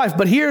honorable life.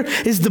 But here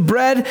is the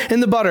bread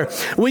and the butter.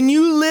 When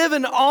you live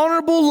an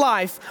honorable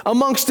life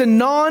amongst a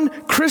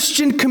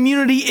non-Christian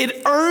community,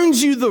 it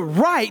earns you the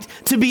right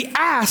to be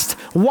asked,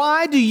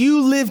 why do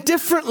you live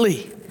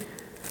differently?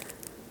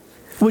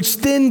 which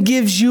then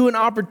gives you an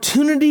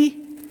opportunity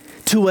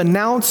to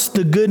announce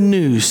the good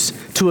news,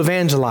 to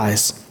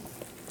evangelize.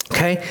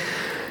 Okay?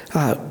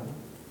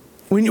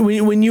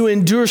 When you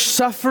endure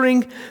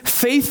suffering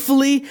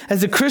faithfully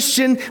as a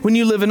Christian, when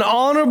you live an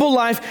honorable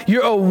life,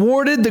 you're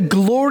awarded the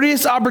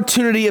glorious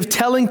opportunity of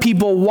telling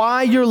people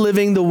why you're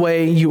living the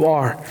way you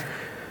are.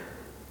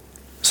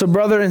 So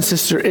brother and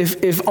sister,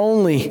 if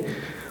only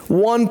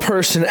one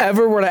person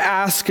ever were to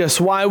ask us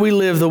why we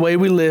live the way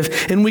we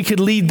live, and we could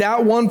lead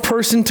that one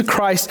person to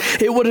Christ,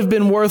 it would have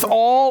been worth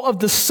all of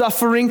the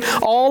suffering,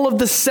 all of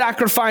the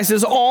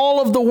sacrifices, all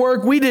of the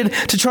work we did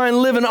to try and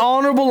live an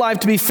honorable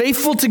life, to be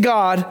faithful to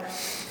God.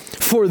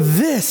 For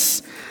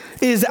this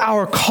is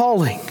our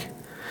calling,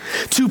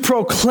 to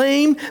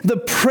proclaim the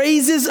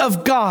praises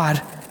of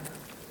God.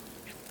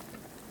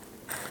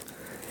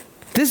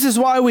 This is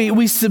why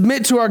we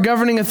submit to our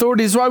governing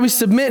authorities. This is why we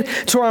submit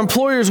to our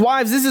employers'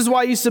 wives. This is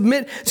why you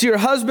submit to your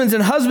husbands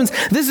and husbands.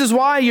 This is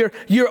why you're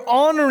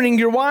honoring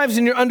your wives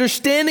and your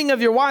understanding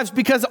of your wives,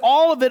 because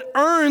all of it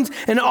earns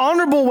an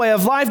honorable way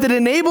of life that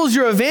enables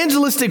your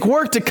evangelistic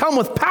work to come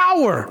with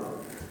power.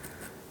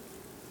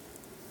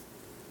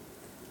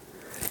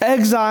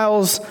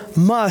 Exiles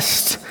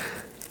must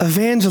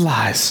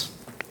evangelize.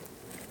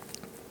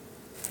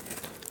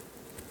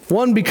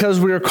 One, because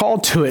we are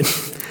called to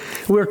it.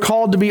 We're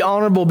called to be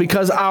honorable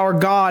because our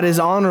God is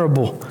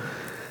honorable.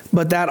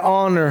 But that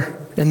honor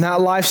and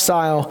that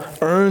lifestyle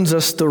earns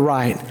us the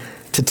right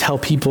to tell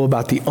people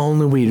about the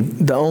only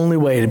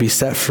way to be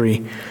set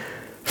free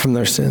from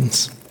their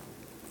sins.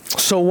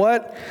 So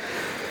what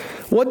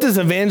does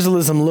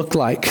evangelism look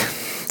like?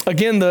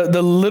 Again,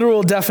 the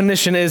literal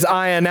definition is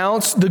I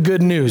announce the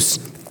good news.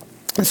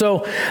 And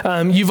so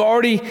you've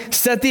already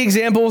set the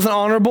example with an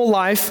honorable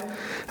life.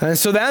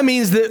 So that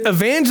means that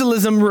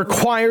evangelism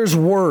requires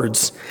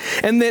words,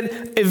 and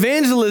that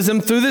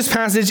evangelism through this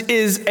passage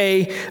is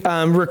a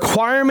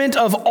requirement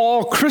of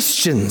all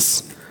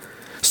Christians.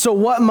 So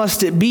what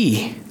must it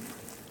be?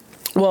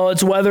 Well,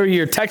 it's whether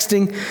you're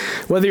texting,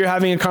 whether you're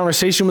having a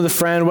conversation with a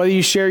friend, whether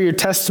you share your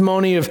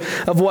testimony of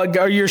what,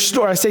 or your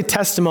story. I say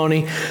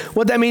testimony.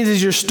 What that means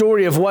is your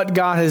story of what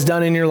God has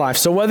done in your life.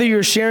 So whether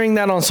you're sharing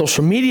that on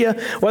social media,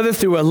 whether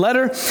through a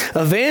letter,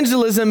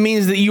 evangelism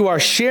means that you are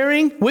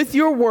sharing with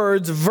your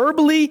words,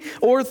 verbally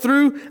or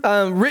through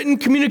written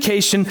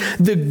communication,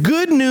 the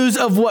good news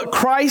of what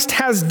Christ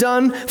has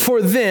done for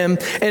them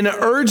and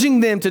urging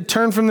them to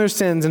turn from their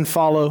sins and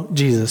follow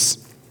Jesus.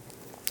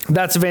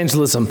 That's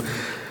evangelism.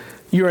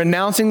 You're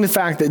announcing the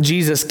fact that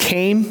Jesus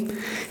came,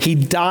 he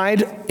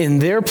died in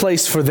their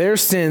place for their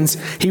sins,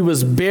 he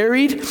was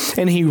buried,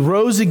 and he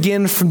rose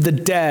again from the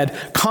dead,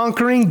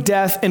 conquering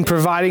death and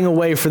providing a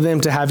way for them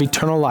to have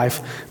eternal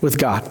life with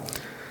God.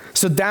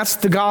 So that's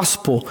the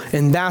gospel,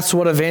 and that's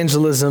what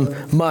evangelism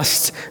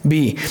must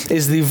be,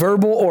 is the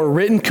verbal or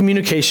written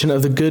communication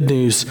of the good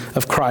news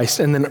of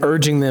Christ, and then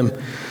urging them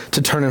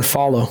to turn and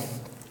follow.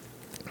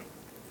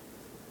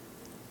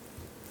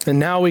 And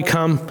now we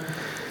come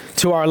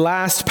to our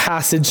last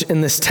passage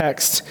in this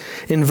text,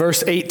 in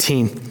verse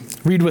 18.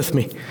 Read with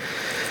me.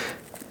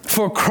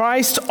 For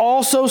Christ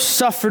also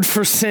suffered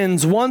for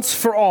sins once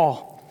for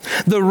all,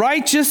 the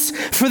righteous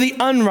for the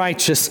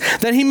unrighteous,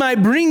 that he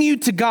might bring you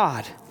to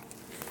God.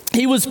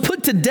 He was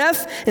put to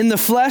death in the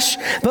flesh,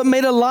 but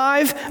made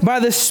alive by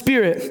the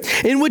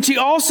Spirit, in which he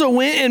also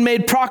went and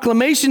made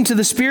proclamation to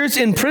the spirits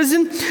in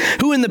prison,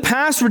 who in the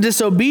past were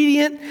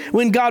disobedient,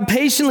 when God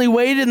patiently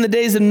waited in the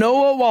days of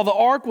Noah while the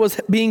ark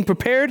was being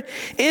prepared.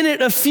 In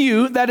it a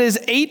few, that is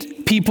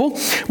 8 people,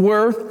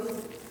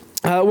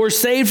 were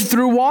saved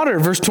through water.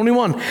 Verse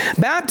 21.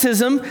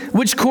 Baptism,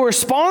 which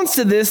corresponds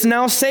to this,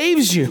 now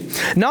saves you,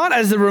 not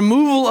as the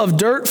removal of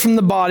dirt from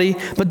the body,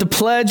 but the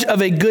pledge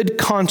of a good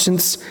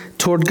conscience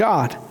toward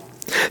God,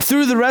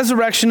 through the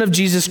resurrection of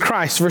Jesus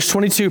Christ. Verse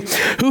 22.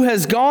 Who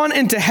has gone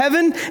into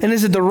heaven and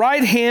is at the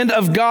right hand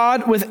of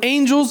God, with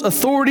angels,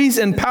 authorities,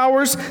 and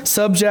powers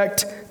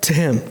subject to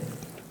him.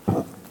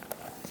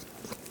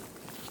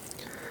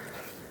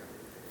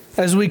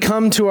 As we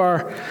come to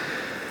our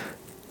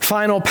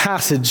final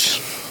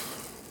passage,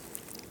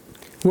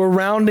 we're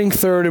rounding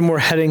third and we're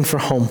heading for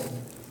home.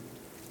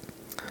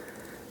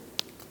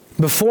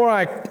 Before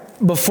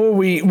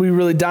we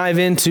really dive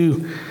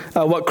into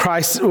what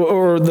Christ,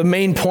 or the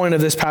main point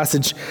of this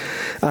passage,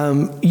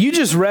 you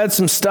just read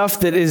some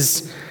stuff that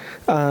is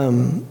I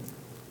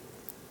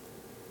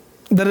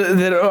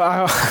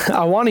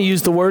want to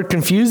use the word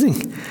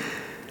confusing.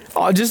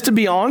 Just to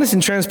be honest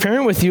and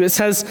transparent with you, it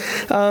says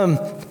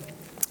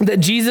that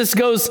Jesus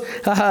goes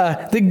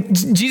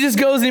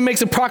and he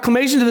makes a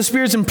proclamation to the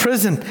spirits in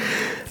prison.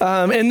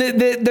 And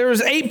that there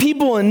was 8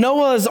 people in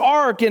Noah's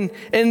ark, and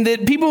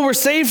that people were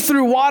saved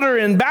through water,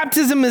 and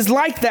baptism is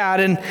like that.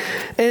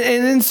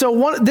 And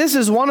so this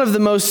is one of the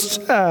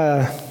most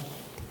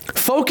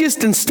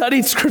focused and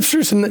studied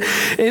scriptures in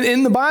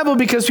the Bible,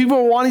 because people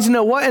are wanting to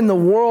know what in the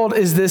world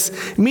is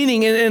this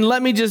meaning. And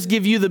let me just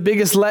give you the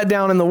biggest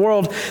letdown in the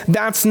world.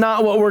 That's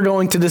not what we're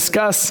going to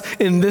discuss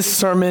in this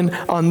sermon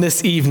on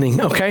this evening,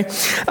 okay?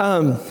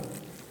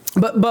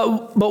 But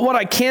what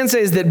I can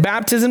say is that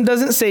baptism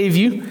doesn't save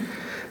you.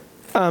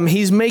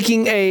 He's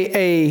making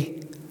a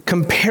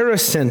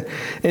comparison.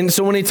 And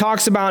so when he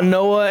talks about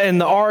Noah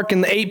and the ark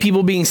and the 8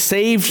 people being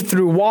saved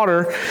through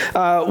water,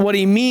 what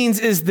he means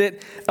is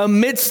that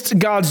amidst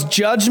God's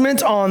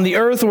judgment on the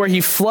earth, where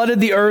he flooded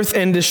the earth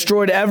and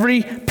destroyed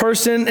every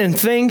person and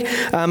thing,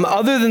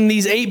 other than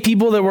these 8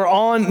 people that were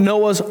on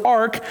Noah's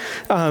ark,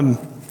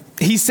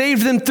 he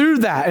saved them through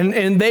that,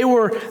 and they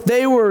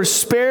were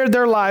spared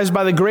their lives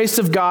by the grace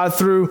of God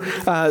through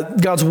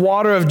God's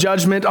water of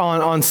judgment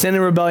on sin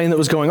and rebellion that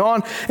was going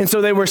on. And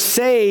so they were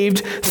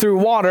saved through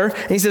water.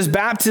 And he says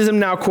baptism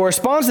now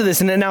corresponds to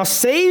this, and it now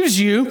saves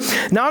you,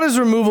 not as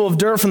removal of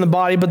dirt from the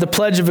body, but the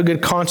pledge of a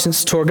good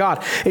conscience toward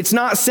God. It's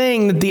not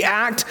saying that the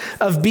act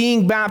of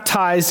being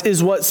baptized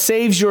is what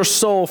saves your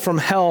soul from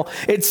hell.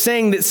 It's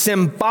saying that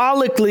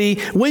symbolically,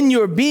 when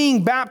you're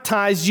being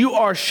baptized, you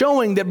are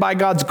showing that by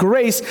God's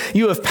grace,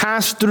 you have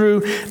passed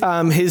through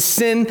his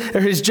sin or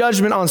his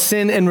judgment on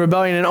sin and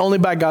rebellion, and only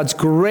by God's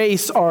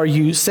grace are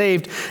you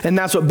saved. And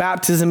that's what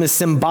baptism is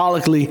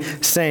symbolically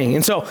saying.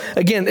 And so,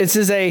 again, this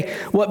is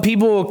what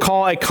people will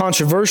call a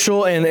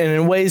controversial and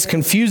in ways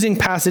confusing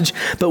passage,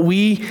 but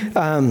we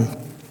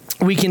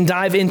can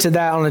dive into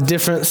that on a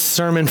different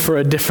sermon for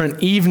a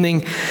different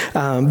evening.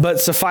 But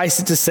suffice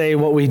it to say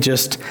what we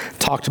just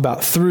talked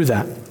about through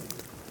that.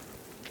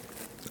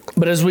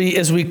 But as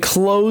we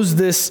close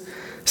this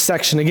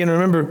section, again,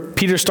 remember,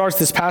 Peter starts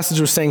this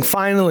passage with saying,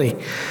 finally,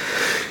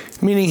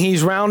 meaning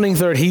he's rounding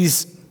third.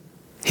 He's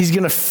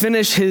going to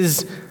finish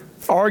his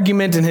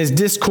argument and his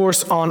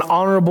discourse on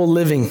honorable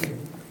living.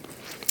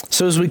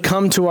 So as we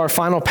come to our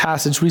final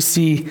passage, we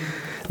see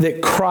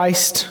that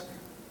Christ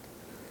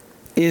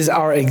is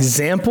our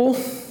example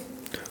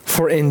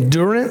for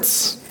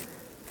endurance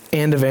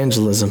and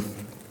evangelism.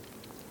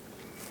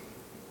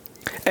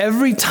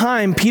 Every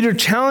time Peter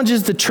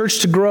challenges the church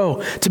to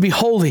grow, to be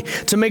holy,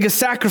 to make a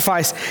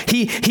sacrifice,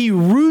 he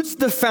roots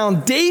the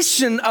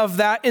foundation of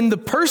that in the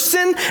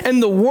person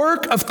and the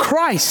work of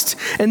Christ.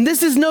 And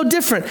this is no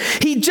different.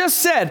 He just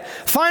said,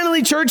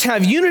 finally, church,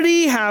 have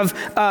unity, have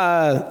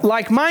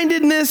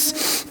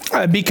like-mindedness,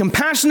 be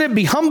compassionate,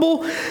 be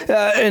humble,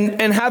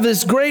 and have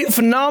this great,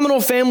 phenomenal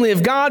family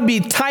of God, be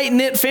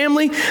tight-knit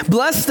family.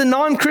 Bless the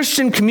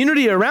non-Christian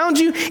community around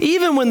you,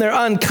 even when they're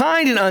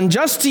unkind and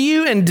unjust to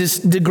you and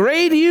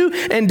degrade you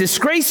and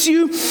disgrace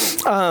you.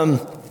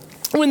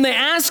 When they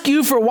ask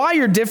you for why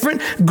you're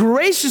different,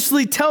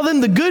 graciously tell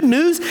them the good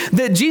news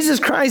that Jesus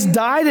Christ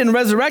died and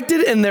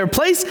resurrected in their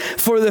place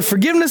for the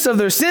forgiveness of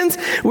their sins.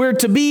 We're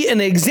to be an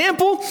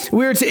example,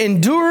 we're to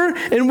endure,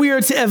 and we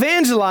are to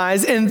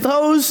evangelize. And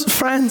those,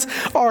 friends,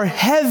 are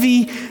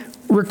heavy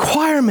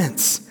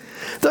requirements.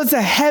 That's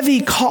a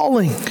heavy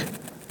calling.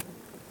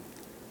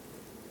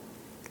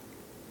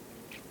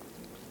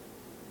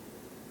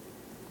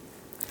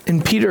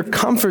 And Peter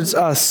comforts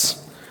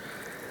us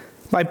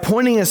by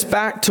pointing us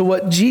back to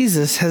what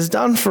Jesus has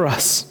done for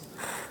us.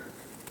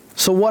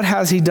 So what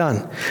has he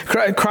done?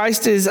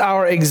 Christ is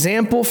our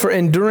example for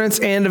endurance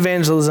and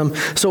evangelism.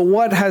 So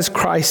what has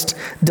Christ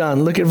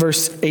done? Look at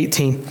verse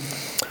 18.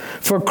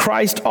 For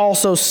Christ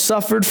also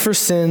suffered for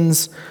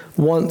sins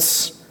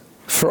once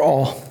for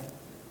all.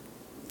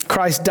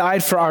 Christ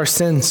died for our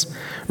sins,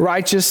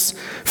 righteous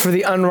for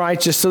the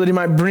unrighteous, so that he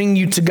might bring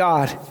you to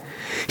God.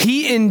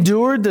 He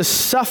endured the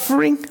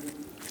suffering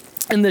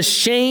and the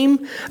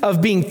shame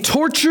of being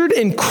tortured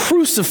and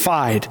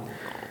crucified.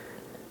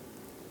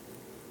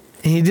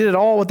 And he did it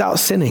all without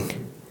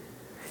sinning.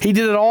 He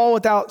did it all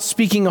without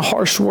speaking a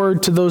harsh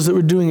word to those that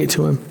were doing it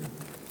to him.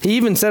 He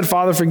even said,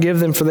 Father, forgive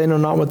them, for they know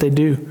not what they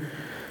do.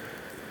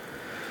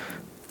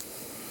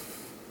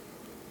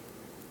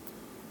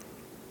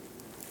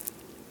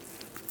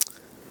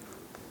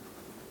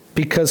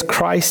 Because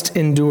Christ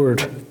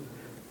endured,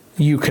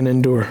 you can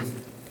endure.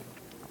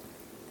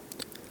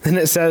 And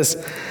it says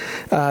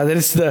that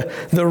it's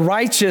the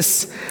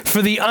righteous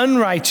for the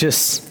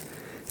unrighteous.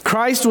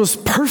 Christ was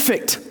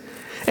perfect,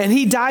 and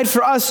he died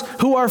for us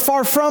who are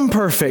far from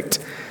perfect.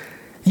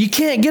 You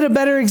can't get a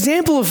better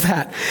example of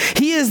that.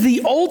 He is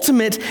the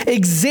ultimate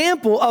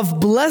example of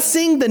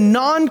blessing the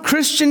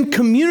non-Christian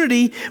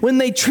community when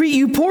they treat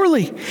you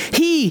poorly.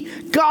 He,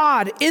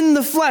 God in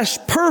the flesh,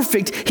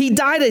 perfect, he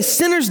died a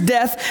sinner's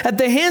death at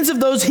the hands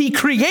of those he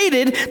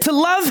created to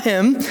love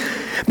him.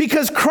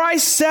 Because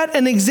Christ set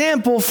an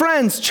example,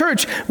 friends,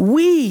 church,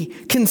 we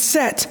can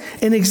set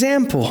an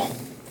example.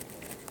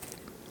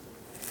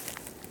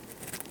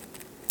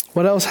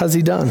 What else has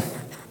he done?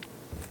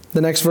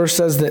 The next verse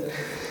says that,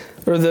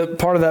 or the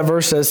part of that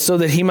verse says, so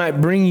that he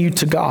might bring you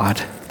to God.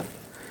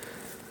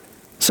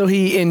 So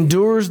he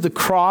endures the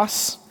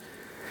cross.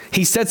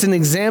 He sets an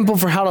example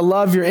for how to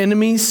love your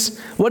enemies.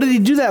 What did he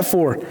do that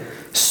for?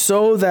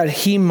 So that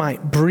he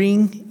might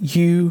bring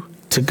you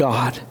to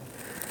God.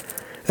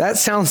 That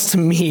sounds to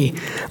me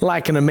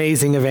like an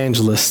amazing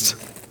evangelist.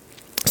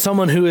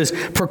 Someone who is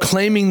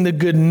proclaiming the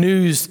good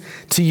news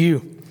to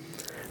you,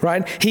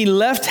 right? He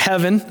left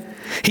heaven.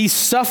 He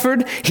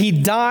suffered, he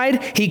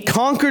died, he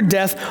conquered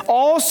death,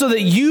 all so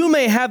that you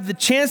may have the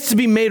chance to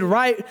be made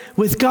right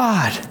with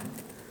God.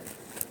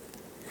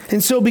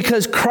 And so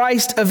because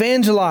Christ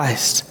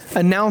evangelized,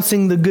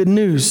 announcing the good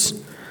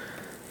news,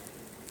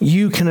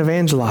 you can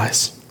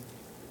evangelize.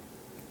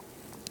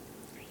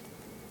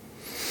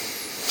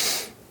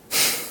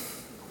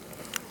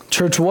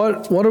 Church,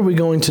 what are we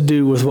going to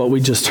do with what we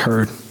just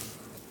heard?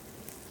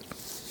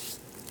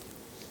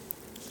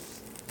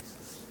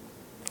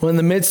 Well, in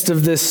the midst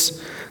of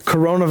this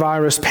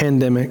coronavirus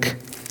pandemic,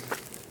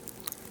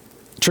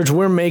 church,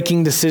 we're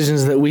making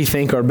decisions that we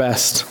think are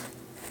best.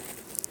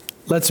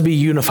 Let's be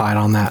unified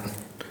on that.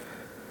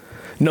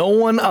 No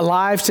one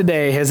alive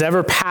today has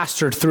ever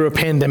pastored through a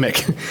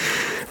pandemic,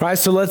 right?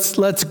 So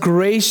let's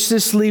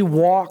graciously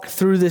walk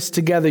through this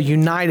together,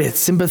 united,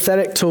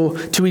 sympathetic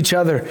to each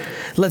other.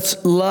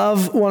 Let's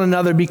love one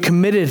another, be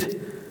committed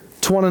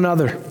to one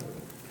another.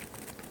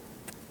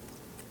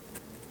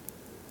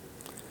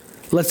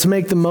 Let's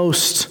make the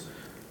most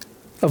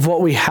of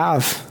what we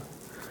have.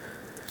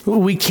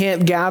 We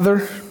can't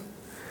gather,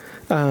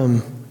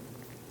 but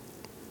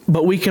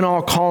we can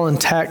all call and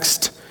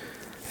text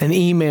and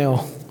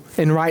email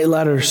and write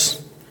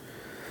letters.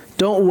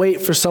 Don't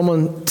wait for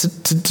someone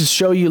to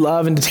show you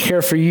love and to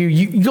care for you.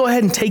 You go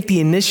ahead and take the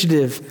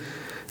initiative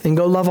and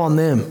go love on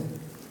them.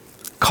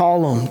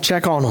 Call them,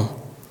 check on them.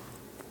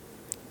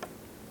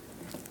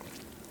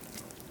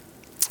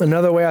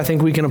 Another way I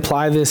think we can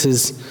apply this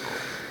is,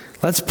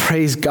 let's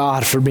praise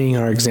God for being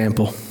our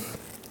example.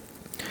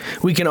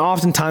 We can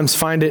oftentimes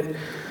find it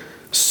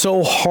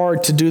so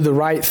hard to do the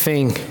right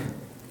thing.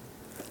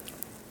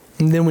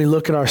 And then we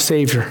look at our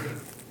Savior.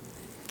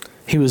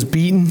 He was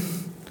beaten,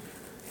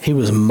 he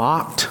was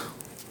mocked,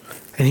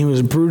 and he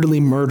was brutally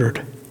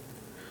murdered.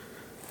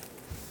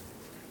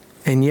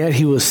 And yet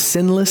he was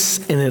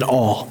sinless in it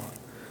all.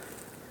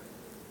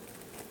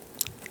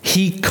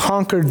 He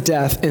conquered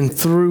death, and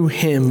through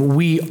him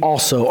we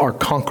also are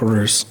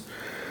conquerors.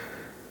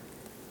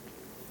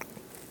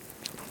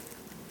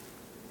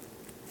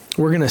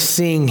 We're going to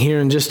sing here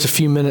in just a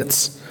few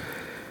minutes.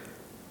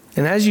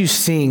 And as you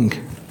sing,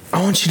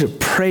 I want you to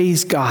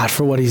praise God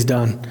for what he's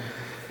done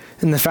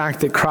and the fact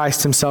that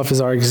Christ himself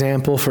is our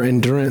example for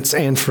endurance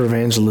and for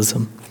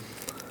evangelism.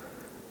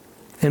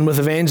 And with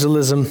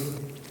evangelism,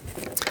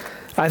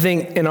 I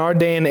think in our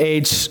day and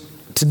age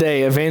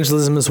today,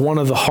 evangelism is one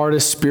of the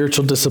hardest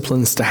spiritual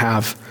disciplines to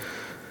have.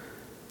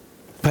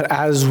 But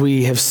as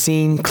we have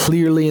seen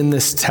clearly in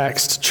this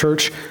text,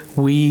 church,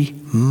 we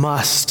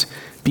must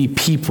be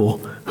people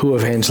who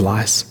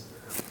evangelize.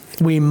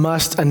 We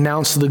must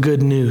announce the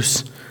good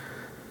news.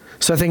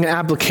 So I think an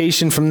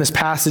application from this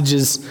passage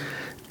is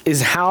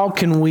how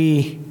can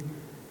we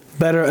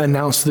better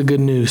announce the good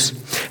news?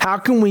 How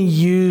can we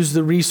use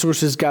the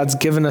resources God's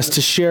given us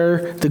to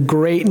share the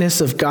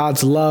greatness of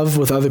God's love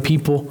with other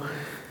people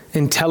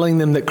and telling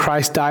them that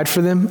Christ died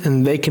for them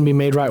and they can be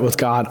made right with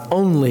God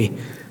only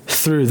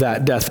through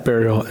that death,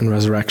 burial, and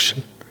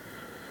resurrection?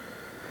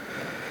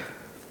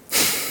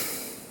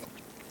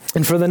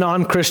 And for the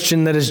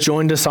non-Christian that has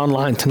joined us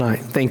online tonight,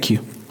 thank you.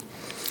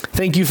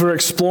 Thank you for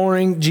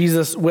exploring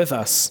Jesus with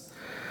us.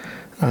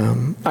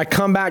 I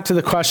come back to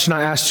the question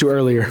I asked you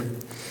earlier.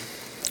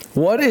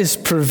 What is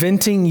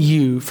preventing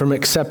you from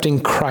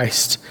accepting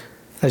Christ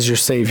as your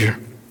Savior?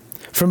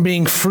 From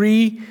being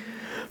free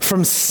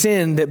from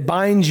sin that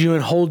binds you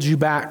and holds you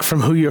back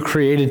from who you're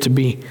created to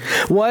be?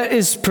 What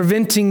is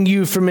preventing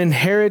you from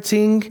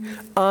inheriting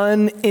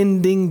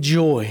unending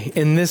joy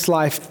in this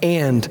life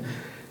and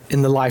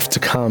in the life to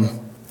come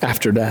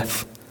after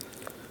death?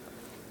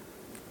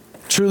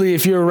 Truly,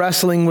 if you're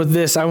wrestling with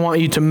this, I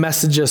want you to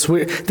message us.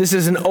 This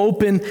is an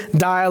open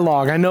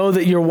dialogue. I know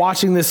that you're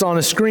watching this on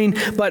a screen,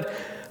 but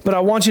I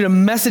want you to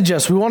message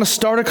us. We want to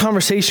start a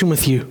conversation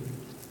with you.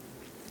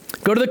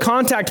 Go to the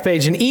contact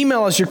page and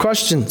email us your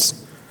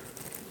questions.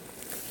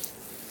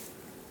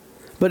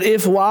 But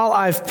if while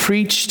I've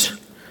preached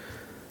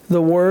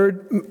the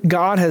word,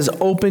 God has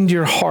opened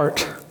your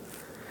heart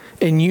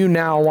and you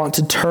now want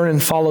to turn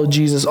and follow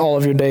Jesus all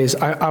of your days,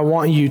 I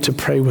want you to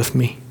pray with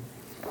me.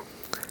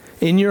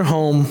 In your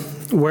home,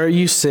 where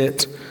you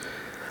sit,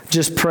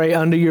 just pray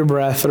under your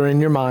breath or in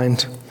your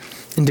mind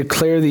and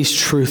declare these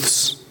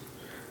truths.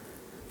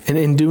 And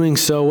in doing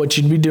so, what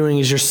you'd be doing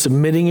is you're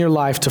submitting your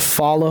life to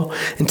follow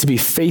and to be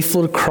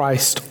faithful to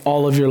Christ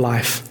all of your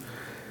life.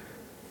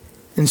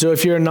 And so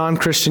if you're a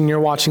non-Christian, you're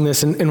watching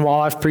this, and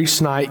while I've preached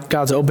tonight,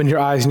 God's opened your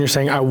eyes and you're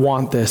saying, I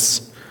want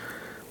this.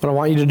 What I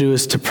want you to do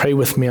is to pray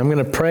with me. I'm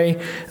going to pray,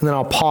 and then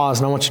I'll pause,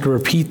 and I want you to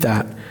repeat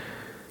that.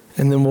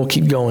 And then we'll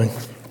keep going.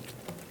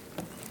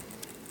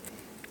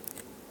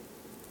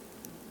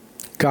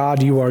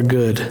 God, you are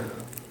good.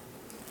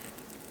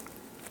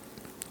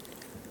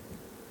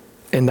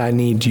 And I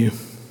need you.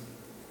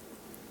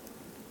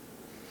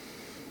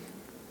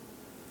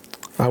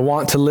 I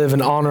want to live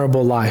an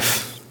honorable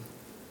life.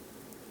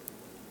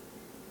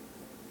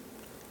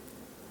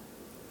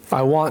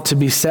 I want to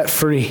be set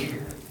free.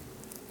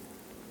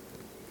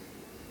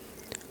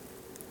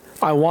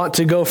 I want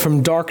to go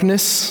from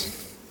darkness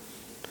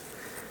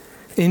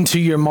into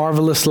your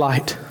marvelous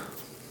light.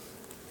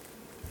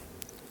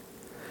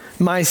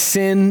 My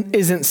sin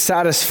isn't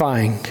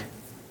satisfying.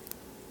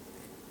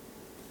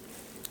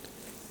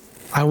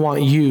 I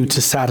want you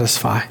to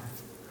satisfy.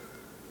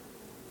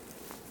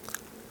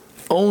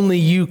 Only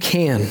you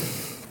can.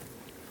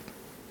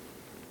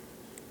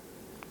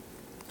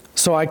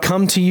 So I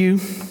come to you.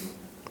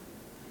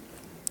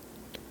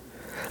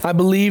 I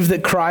believe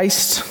that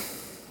Christ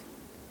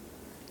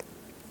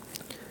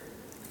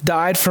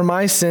died for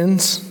my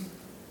sins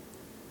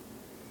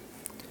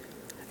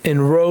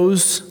and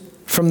rose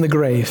from the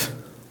grave.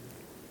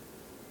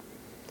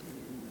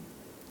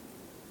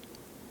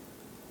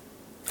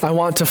 I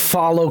want to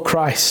follow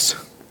Christ.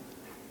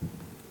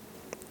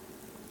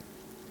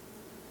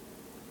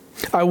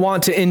 I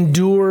want to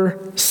endure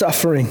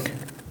suffering.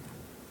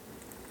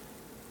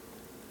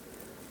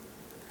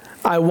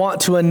 I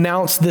want to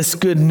announce this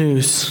good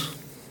news.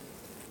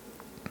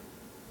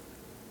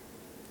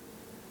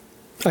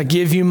 I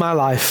give you my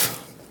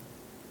life.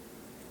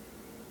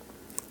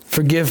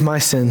 Forgive my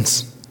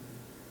sins.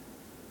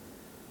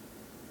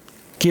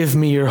 Give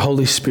me your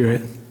Holy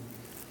Spirit.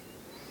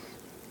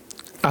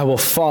 I will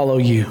follow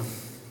you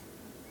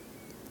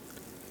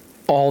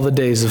all the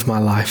days of my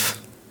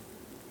life.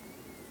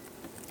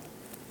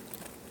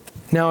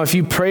 Now, if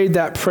you prayed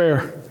that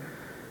prayer,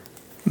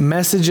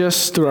 message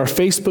us through our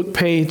Facebook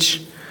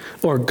page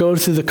or go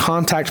through the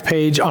contact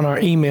page on our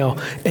email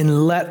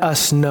and let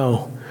us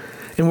know.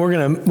 And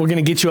we're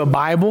gonna get you a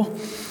Bible,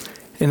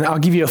 and I'll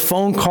give you a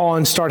phone call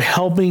and start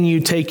helping you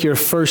take your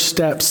first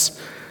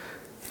steps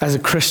as a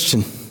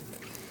Christian.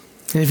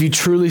 And if you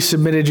truly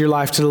submitted your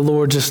life to the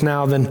Lord just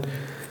now, then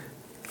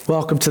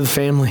welcome to the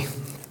family.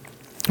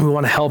 We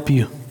want to help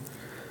you.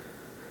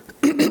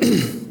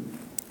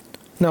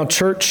 Now,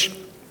 church,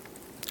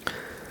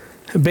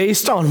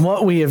 based on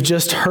what we have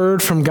just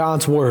heard from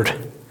God's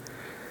word,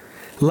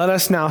 let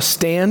us now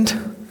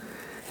stand.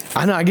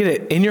 I know, I get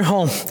it. In your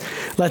home,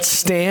 let's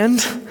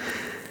stand.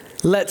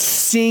 Let's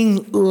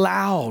sing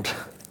loud.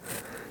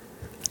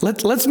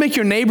 Let's make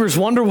your neighbors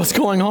wonder what's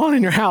going on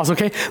in your house,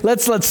 okay?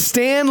 Let's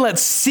stand,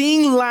 let's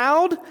sing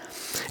loud,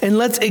 and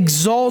let's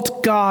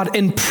exalt God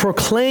and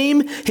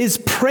proclaim his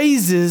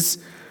praises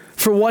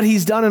for what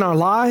he's done in our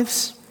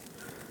lives.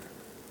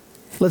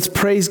 Let's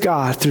praise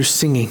God through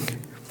singing.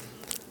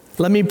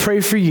 Let me pray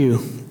for you,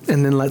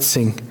 and then let's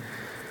sing.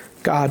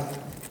 God,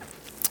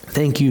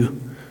 thank you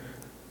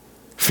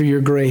for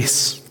your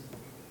grace.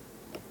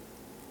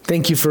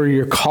 Thank you for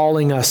your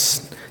calling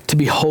us to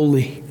be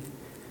holy.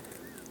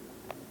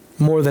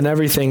 More than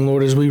everything,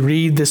 Lord, as we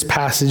read this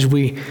passage,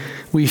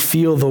 we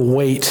feel the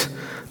weight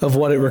of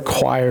what it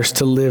requires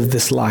to live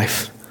this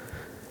life.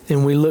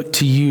 And we look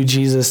to you,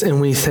 Jesus,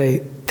 and we say,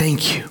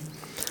 thank you.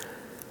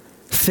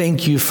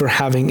 Thank you for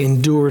having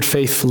endured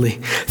faithfully.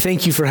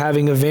 Thank you for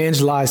having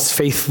evangelized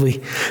faithfully.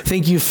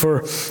 Thank you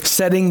for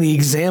setting the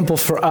example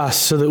for us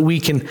so that we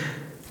can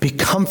be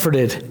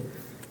comforted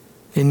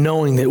in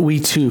knowing that we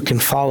too can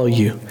follow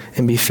you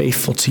and be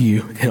faithful to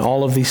you in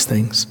all of these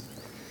things.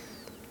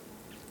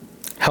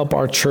 Help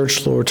our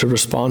church, Lord, to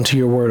respond to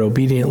your word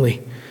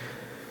obediently.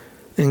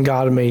 And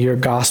God, may your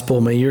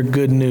gospel, may your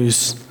good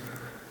news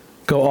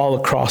go all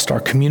across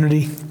our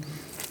community,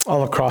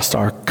 all across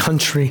our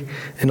country,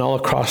 and all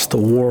across the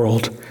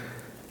world,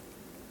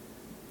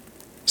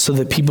 so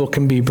that people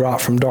can be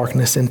brought from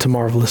darkness into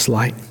marvelous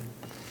light.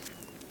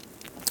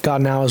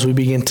 God, now as we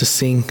begin to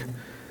sing,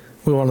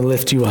 we want to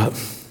lift you up,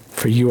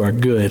 for you are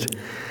good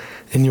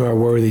and you are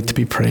worthy to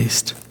be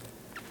praised.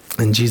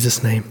 In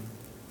Jesus' name,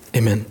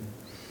 amen.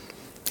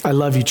 I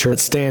love you, church.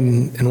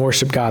 Stand and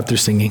worship God through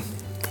singing.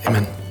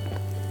 Amen.